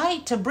in the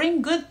night to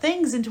bring good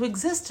things into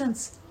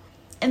existence.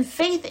 And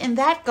faith in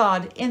that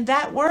God, in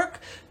that work,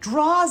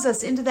 draws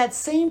us into that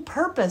same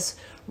purpose,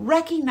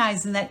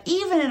 recognizing that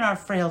even in our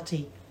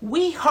frailty,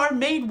 we are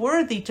made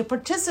worthy to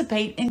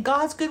participate in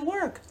God's good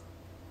work.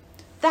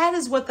 That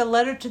is what the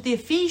letter to the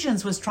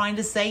Ephesians was trying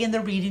to say in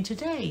the reading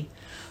today.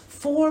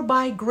 For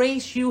by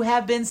grace you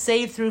have been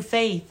saved through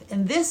faith,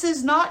 and this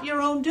is not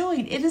your own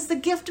doing. It is the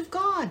gift of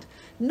God,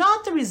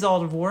 not the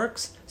result of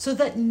works, so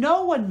that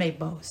no one may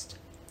boast.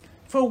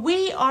 For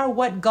we are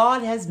what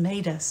God has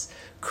made us,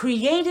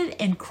 created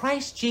in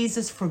Christ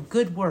Jesus for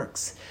good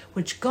works,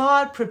 which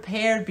God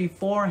prepared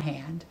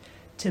beforehand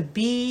to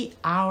be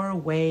our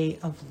way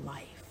of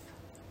life.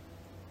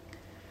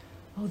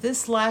 Oh,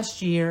 this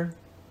last year,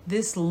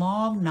 this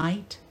long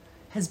night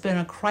has been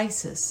a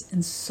crisis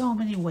in so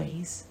many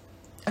ways,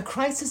 a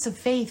crisis of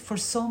faith for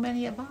so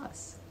many of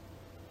us.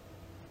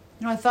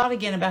 You know, I thought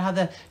again about how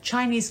the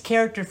Chinese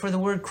character for the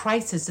word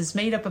crisis is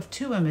made up of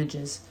two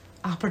images,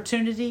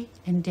 opportunity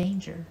and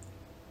danger.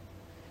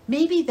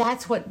 Maybe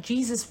that's what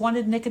Jesus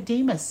wanted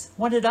Nicodemus,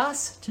 wanted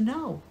us to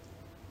know.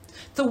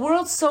 The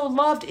world so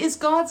loved is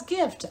God's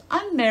gift,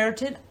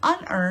 unmerited,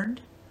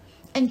 unearned.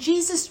 And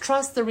Jesus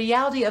trusts the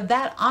reality of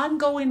that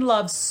ongoing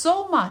love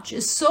so much,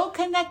 is so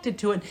connected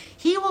to it,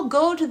 he will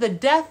go to the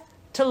death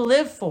to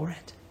live for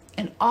it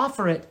and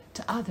offer it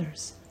to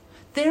others.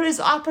 There is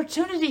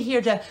opportunity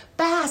here to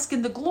bask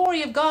in the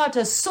glory of God,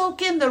 to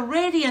soak in the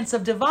radiance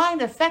of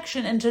divine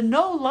affection, and to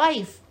know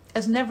life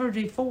as never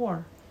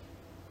before.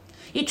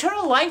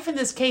 Eternal life in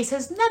this case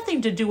has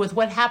nothing to do with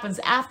what happens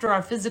after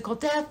our physical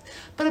death,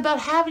 but about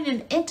having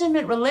an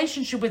intimate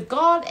relationship with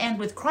God and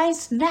with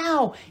Christ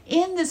now,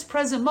 in this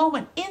present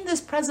moment, in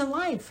this present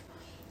life.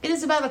 It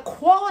is about a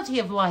quality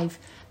of life,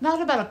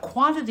 not about a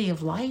quantity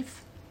of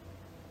life.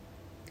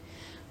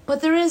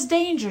 But there is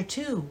danger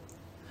too.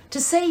 To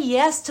say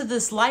yes to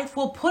this life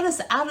will put us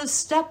out of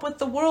step with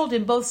the world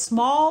in both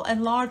small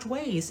and large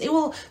ways. It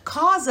will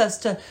cause us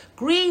to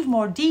grieve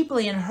more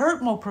deeply and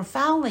hurt more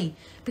profoundly,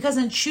 because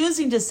in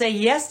choosing to say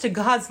yes to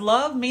God's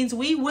love means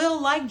we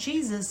will, like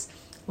Jesus,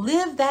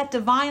 live that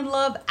divine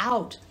love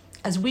out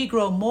as we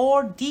grow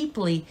more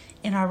deeply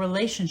in our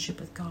relationship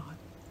with God.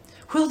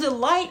 We'll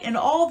delight in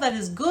all that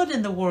is good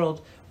in the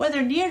world,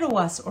 whether near to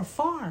us or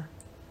far.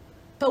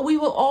 But we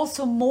will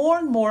also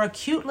mourn more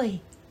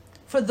acutely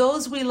for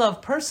those we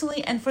love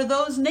personally and for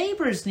those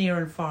neighbors near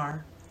and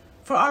far.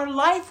 For our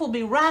life will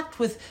be racked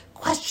with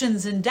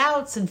questions and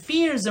doubts and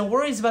fears and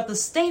worries about the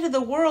state of the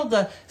world,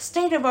 the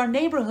state of our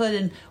neighborhood,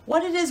 and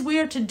what it is we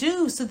are to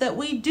do so that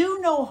we do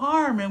no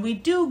harm and we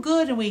do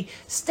good and we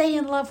stay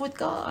in love with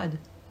God.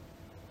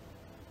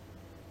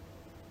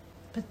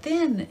 But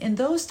then, in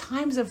those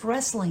times of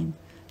wrestling,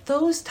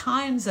 those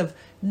times of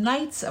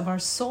nights of our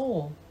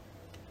soul,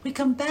 we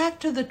come back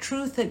to the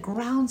truth that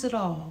grounds it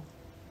all.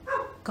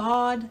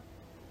 God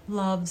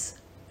loves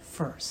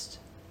first.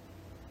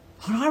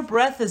 When our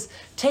breath is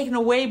taken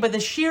away by the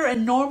sheer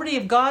enormity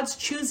of God's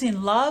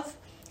choosing love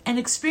and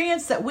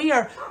experience that we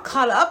are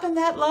caught up in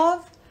that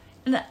love,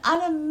 an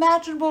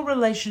unimaginable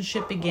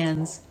relationship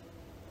begins.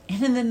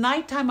 And in the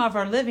nighttime of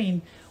our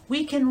living,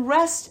 we can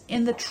rest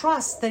in the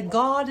trust that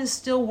God is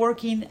still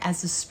working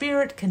as the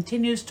Spirit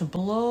continues to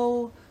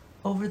blow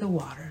over the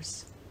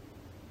waters.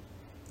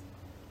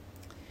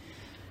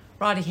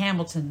 Roddy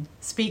Hamilton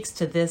speaks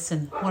to this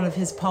in one of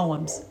his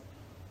poems.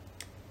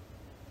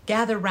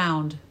 Gather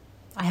round,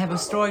 I have a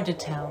story to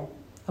tell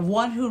of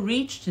one who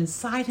reached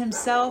inside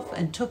himself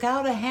and took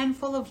out a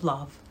handful of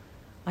love,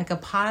 like a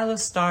pile of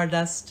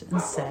stardust,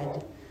 and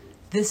said,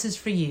 "This is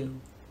for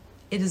you.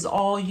 It is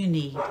all you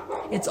need.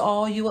 It's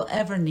all you will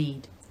ever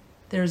need.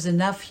 There is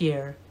enough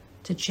here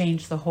to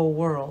change the whole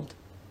world.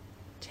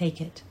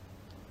 Take it."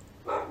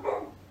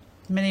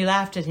 Many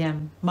laughed at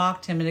him,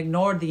 mocked him, and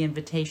ignored the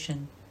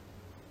invitation.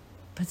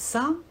 But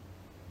some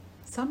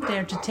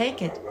dared to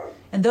take it.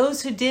 And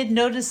those who did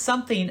noticed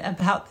something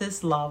about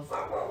this love.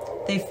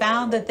 They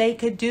found that they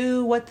could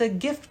do what the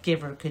gift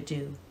giver could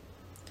do.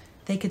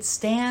 They could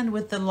stand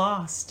with the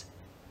lost,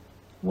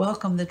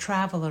 welcome the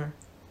traveler,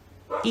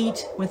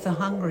 eat with the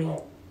hungry.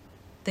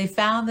 They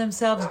found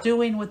themselves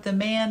doing what the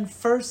man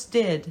first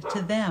did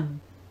to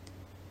them,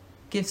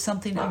 give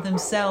something of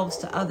themselves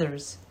to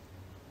others.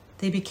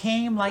 They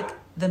became like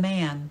the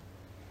man,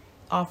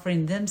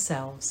 offering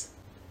themselves.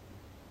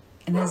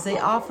 And as they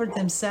offered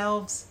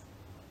themselves,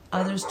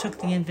 others took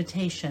the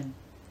invitation,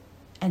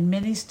 and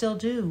many still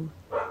do,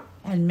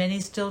 and many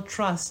still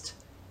trust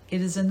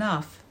it is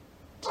enough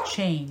to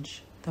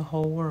change the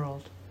whole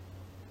world.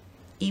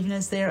 Even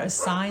as there are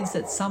signs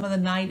that some of the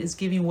night is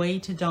giving way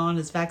to dawn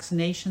as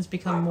vaccinations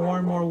become more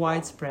and more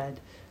widespread,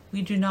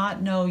 we do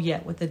not know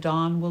yet what the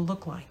dawn will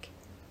look like.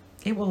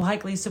 It will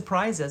likely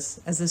surprise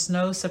us, as the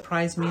snow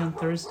surprised me on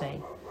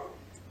Thursday.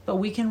 But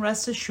we can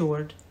rest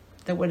assured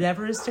that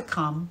whatever is to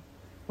come,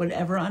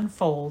 whatever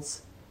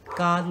unfolds,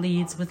 God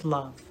leads with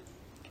love.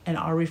 And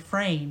our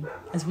refrain,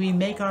 as we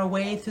make our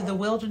way through the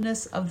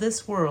wilderness of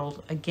this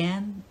world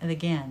again and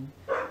again,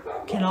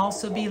 can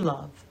also be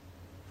love,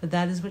 for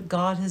that is what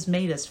God has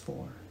made us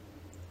for.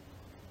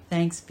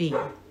 Thanks be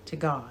to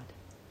God.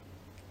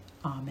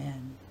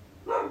 Amen.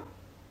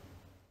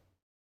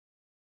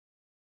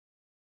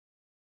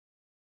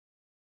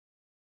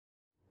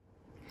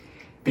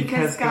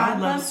 Because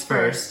God loves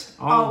first,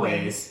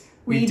 always,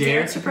 we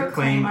dare to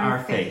proclaim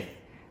our faith.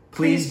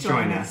 Please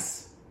join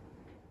us.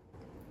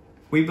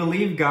 We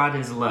believe God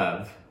is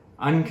love,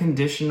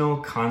 unconditional,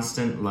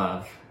 constant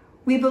love.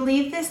 We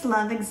believe this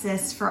love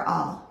exists for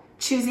all,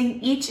 choosing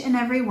each and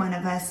every one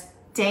of us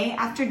day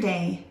after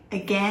day,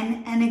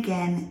 again and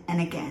again and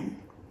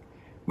again.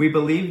 We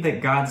believe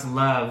that God's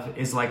love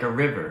is like a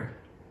river.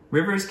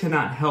 Rivers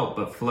cannot help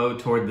but flow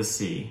toward the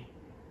sea.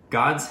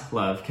 God's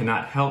love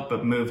cannot help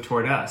but move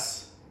toward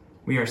us.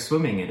 We are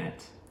swimming in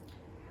it.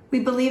 We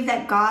believe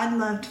that God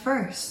loved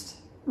first.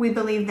 We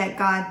believe that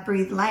God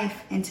breathed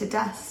life into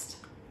dust.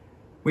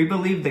 We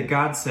believe that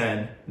God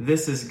said,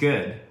 "This is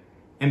good."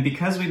 And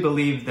because we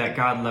believe that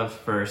God loved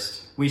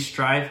first, we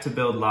strive to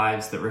build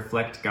lives that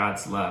reflect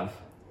God's love.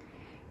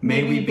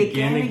 May we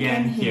begin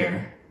again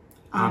here.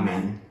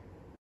 Amen.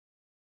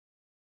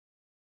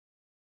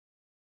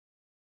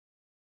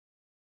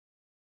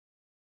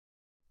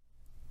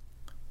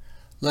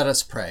 Let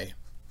us pray.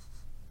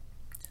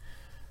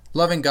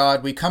 Loving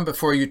God, we come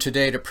before you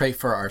today to pray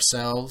for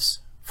ourselves,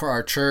 for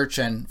our church,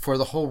 and for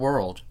the whole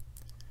world.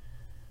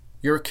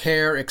 Your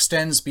care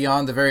extends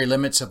beyond the very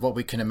limits of what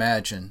we can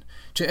imagine,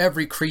 to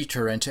every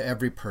creature and to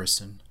every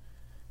person,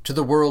 to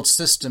the world's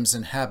systems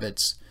and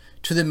habits,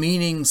 to the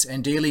meanings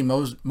and daily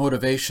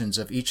motivations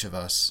of each of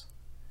us.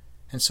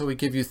 And so we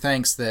give you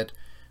thanks that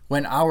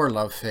when our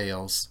love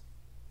fails,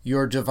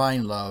 your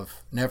divine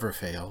love never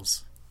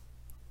fails.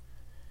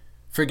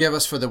 Forgive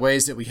us for the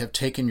ways that we have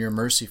taken your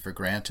mercy for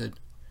granted,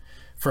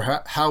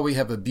 for how we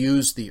have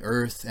abused the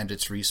earth and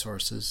its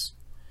resources,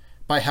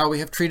 by how we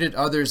have treated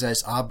others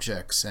as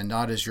objects and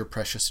not as your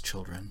precious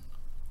children.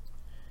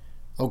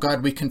 O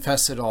God, we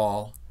confess it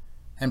all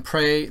and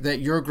pray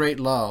that your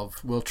great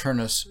love will turn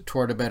us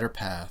toward a better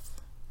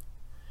path.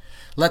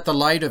 Let the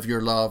light of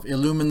your love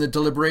illumine the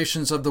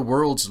deliberations of the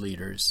world's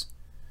leaders,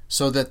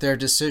 so that their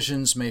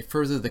decisions may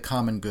further the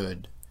common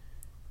good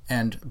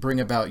and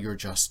bring about your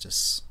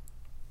justice.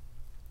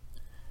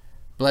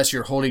 Bless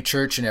your holy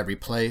church in every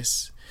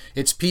place,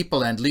 its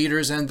people and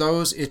leaders, and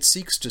those it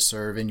seeks to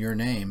serve in your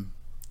name.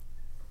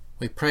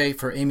 We pray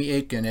for Amy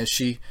Aitken as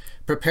she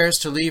prepares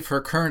to leave her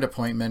current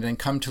appointment and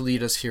come to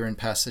lead us here in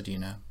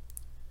Pasadena.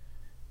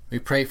 We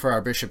pray for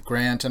our Bishop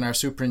Grant and our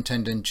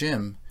Superintendent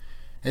Jim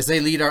as they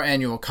lead our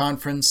annual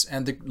conference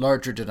and the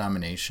larger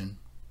denomination.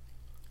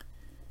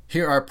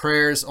 Hear our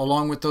prayers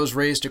along with those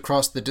raised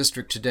across the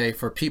district today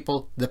for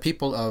the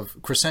people of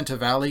Crescenta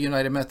Valley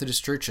United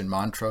Methodist Church in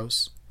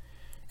Montrose,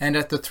 and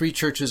at the 3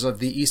 churches of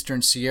the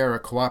Eastern Sierra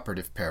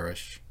Cooperative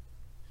Parish.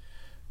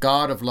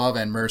 God of love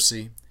and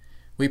mercy,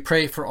 we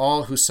pray for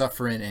all who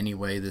suffer in any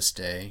way this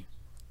day.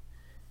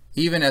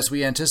 Even as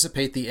we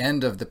anticipate the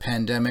end of the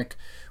pandemic,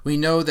 we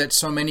know that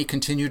so many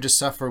continue to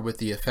suffer with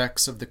the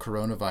effects of the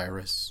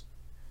coronavirus.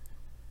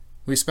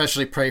 We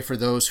especially pray for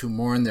those who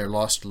mourn their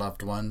lost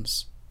loved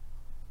ones,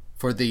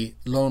 for the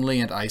lonely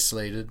and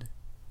isolated,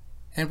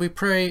 and we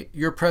pray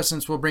your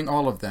presence will bring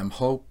all of them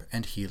hope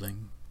and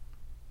healing.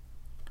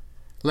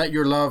 Let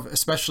your love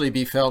especially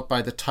be felt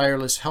by the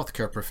tireless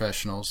healthcare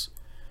professionals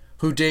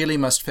who daily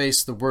must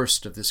face the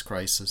worst of this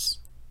crisis.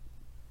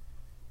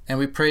 And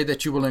we pray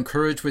that you will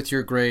encourage with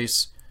your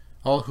grace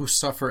all who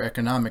suffer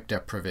economic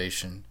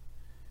deprivation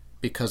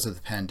because of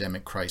the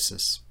pandemic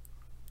crisis.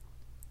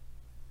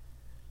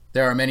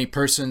 There are many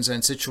persons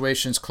and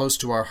situations close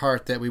to our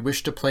heart that we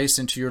wish to place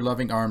into your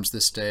loving arms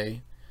this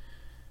day,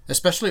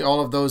 especially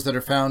all of those that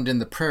are found in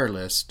the prayer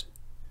list.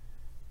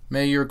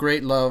 May your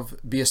great love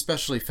be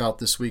especially felt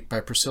this week by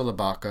Priscilla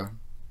Baca,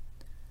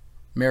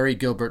 Mary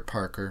Gilbert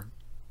Parker,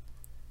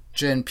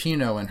 Jen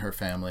Pino and her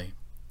family,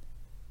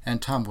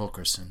 and Tom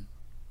Wilkerson.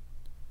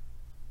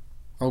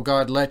 O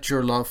God, let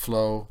your love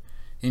flow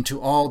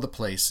into all the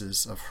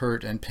places of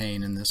hurt and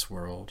pain in this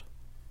world,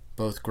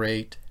 both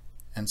great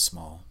and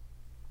small.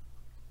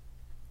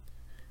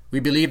 We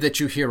believe that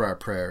you hear our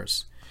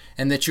prayers,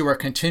 and that you are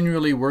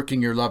continually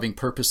working your loving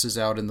purposes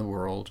out in the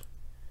world.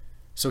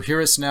 So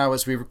hear us now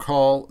as we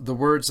recall the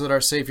words that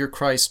our Savior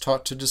Christ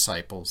taught to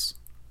disciples.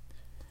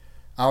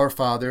 Our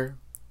Father,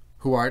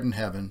 who art in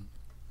heaven,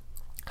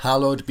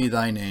 hallowed be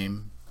thy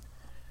name.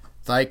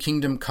 Thy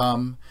kingdom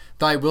come,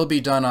 thy will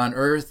be done on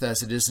earth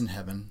as it is in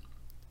heaven.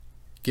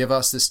 Give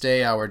us this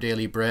day our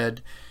daily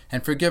bread,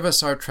 and forgive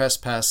us our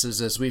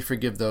trespasses as we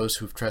forgive those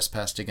who've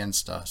trespassed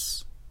against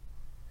us.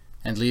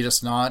 And lead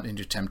us not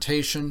into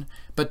temptation,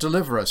 but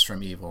deliver us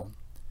from evil.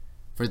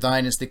 For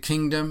thine is the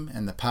kingdom,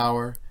 and the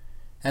power,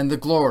 and the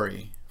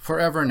glory,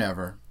 forever and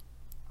ever.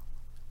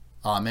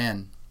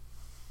 Amen.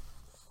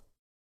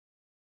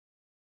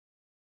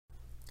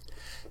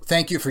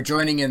 Thank you for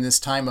joining in this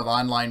time of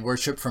online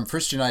worship from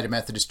First United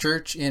Methodist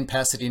Church in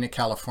Pasadena,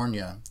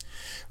 California.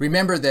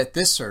 Remember that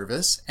this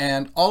service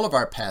and all of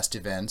our past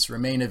events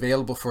remain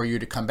available for you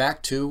to come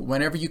back to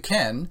whenever you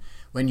can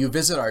when you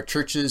visit our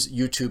church's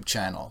YouTube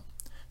channel.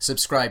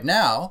 Subscribe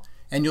now,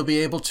 and you'll be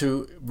able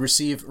to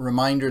receive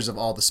reminders of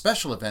all the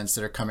special events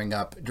that are coming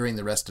up during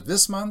the rest of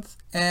this month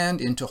and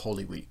into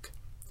Holy Week.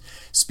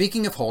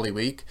 Speaking of Holy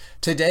Week,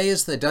 today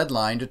is the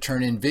deadline to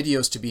turn in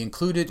videos to be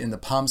included in the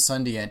Palm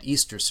Sunday and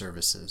Easter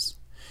services.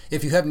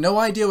 If you have no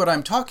idea what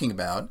I'm talking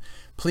about,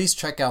 please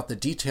check out the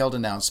detailed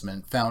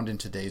announcement found in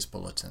today's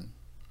bulletin.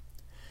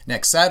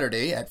 Next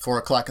Saturday at 4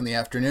 o'clock in the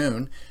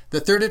afternoon,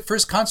 the Third at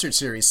First concert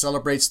series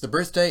celebrates the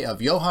birthday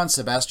of Johann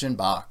Sebastian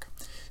Bach.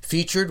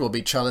 Featured will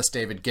be cellist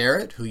David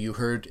Garrett, who you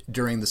heard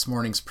during this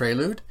morning's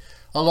prelude,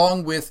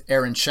 along with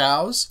Aaron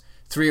Schaus,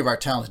 3 of our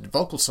talented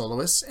vocal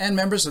soloists, and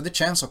members of the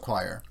chancel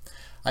choir.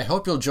 I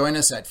hope you'll join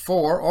us at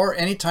 4 or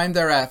any time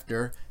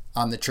thereafter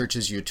on the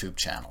church's YouTube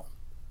channel.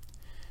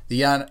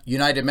 The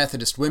United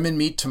Methodist Women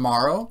meet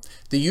tomorrow.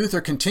 The youth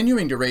are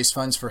continuing to raise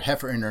funds for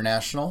Heifer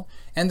International,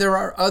 and there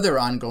are other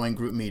ongoing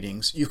group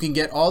meetings. You can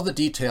get all the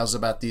details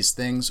about these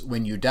things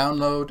when you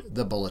download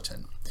the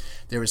bulletin.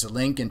 There is a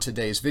link in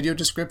today's video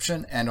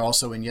description and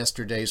also in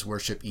yesterday's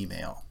worship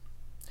email.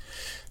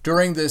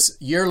 During this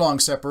year-long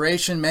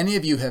separation, many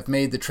of you have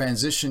made the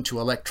transition to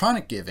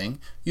electronic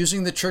giving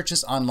using the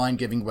church's online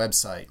giving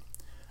website.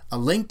 A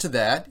link to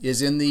that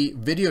is in the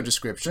video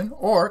description,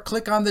 or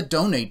click on the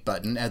donate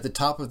button at the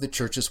top of the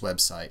church's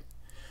website.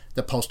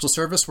 The postal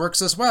service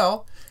works as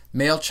well.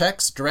 Mail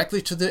checks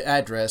directly to the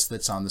address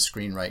that's on the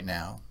screen right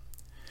now.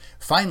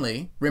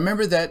 Finally,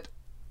 remember that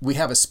we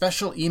have a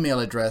special email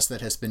address that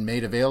has been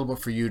made available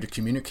for you to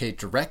communicate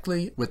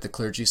directly with the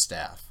clergy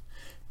staff.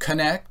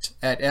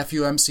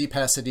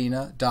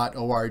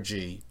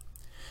 connect@fumcpasadena.org.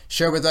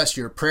 Share with us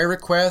your prayer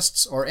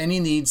requests or any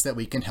needs that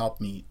we can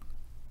help meet.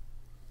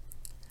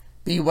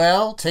 Be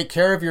well, take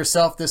care of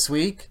yourself this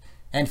week,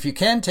 and if you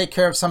can, take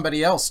care of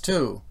somebody else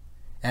too.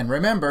 And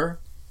remember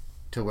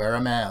to wear a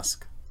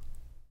mask.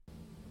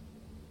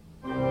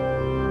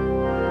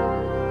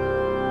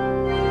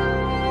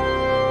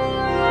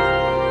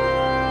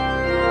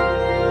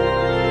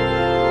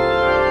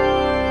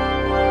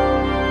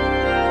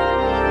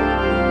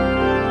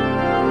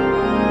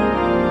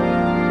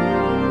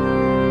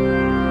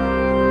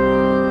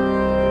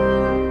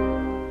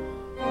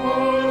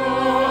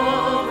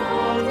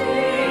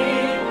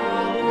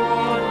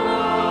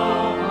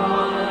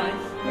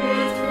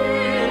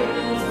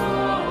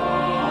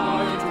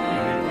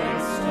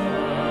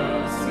 Stone.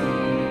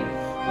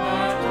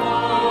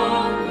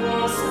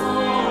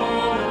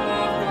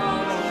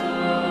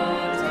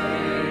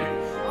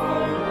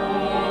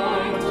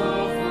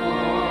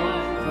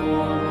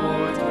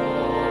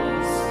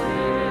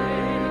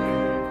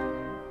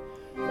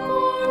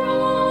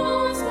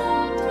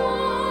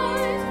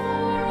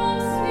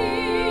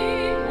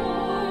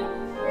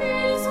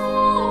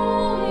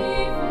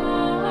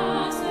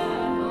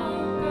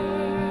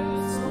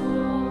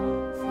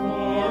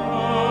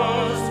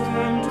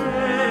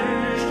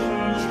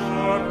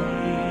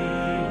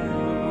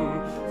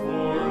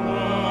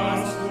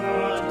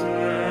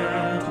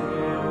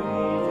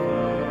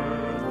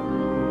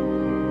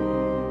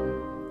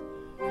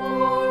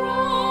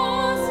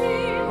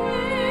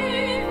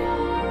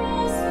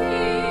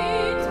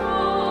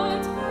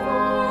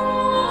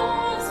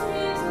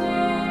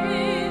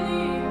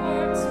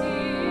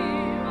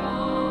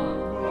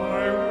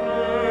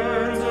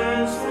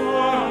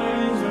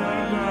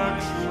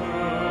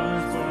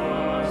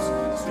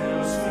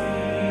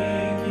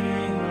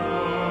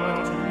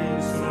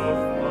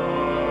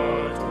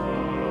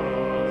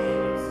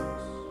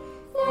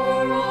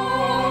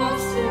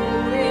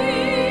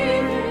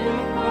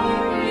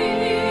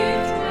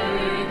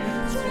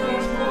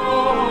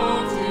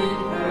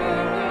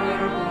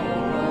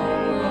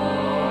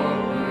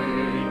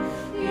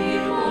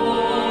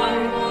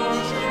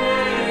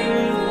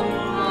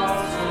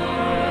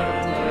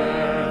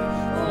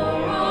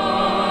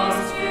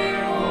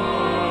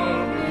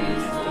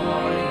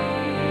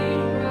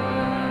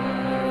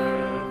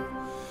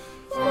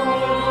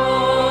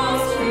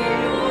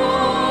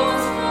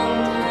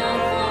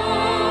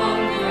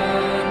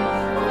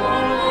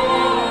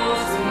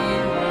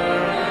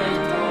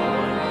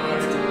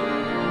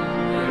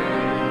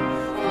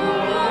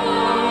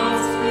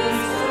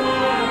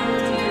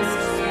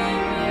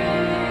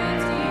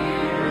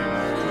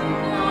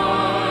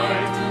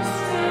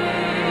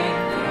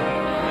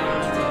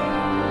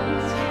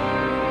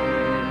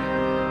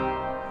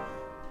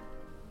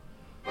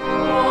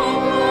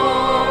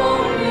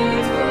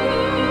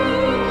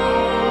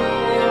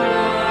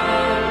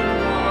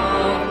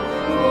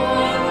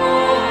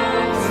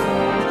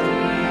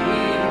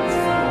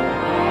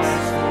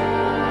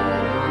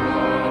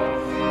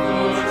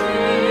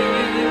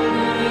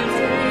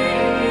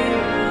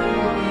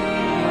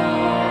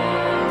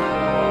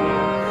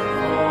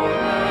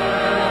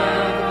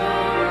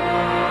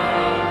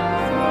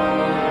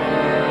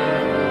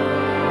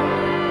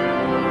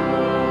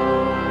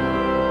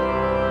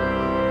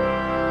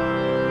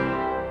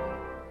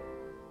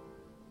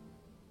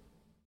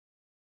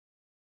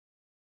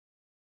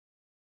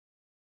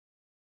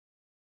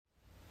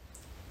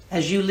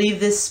 As you leave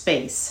this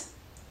space,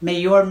 may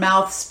your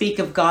mouth speak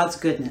of God's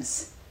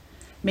goodness.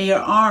 May your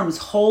arms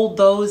hold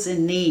those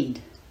in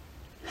need.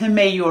 And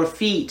may your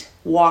feet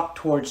walk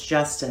towards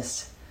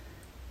justice.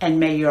 And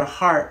may your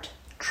heart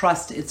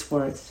trust its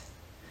worth.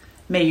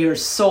 May your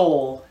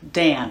soul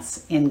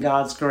dance in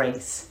God's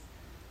grace.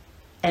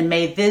 And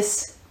may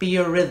this be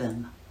your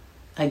rhythm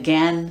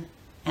again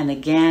and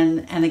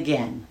again and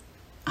again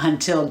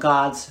until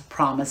God's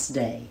promised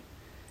day.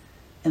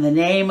 In the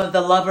name of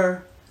the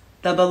lover,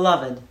 the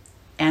beloved,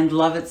 and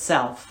love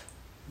itself,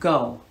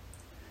 go.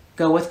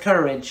 Go with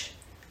courage.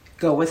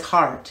 Go with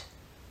heart.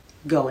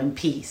 Go in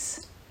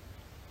peace.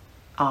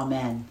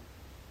 Amen.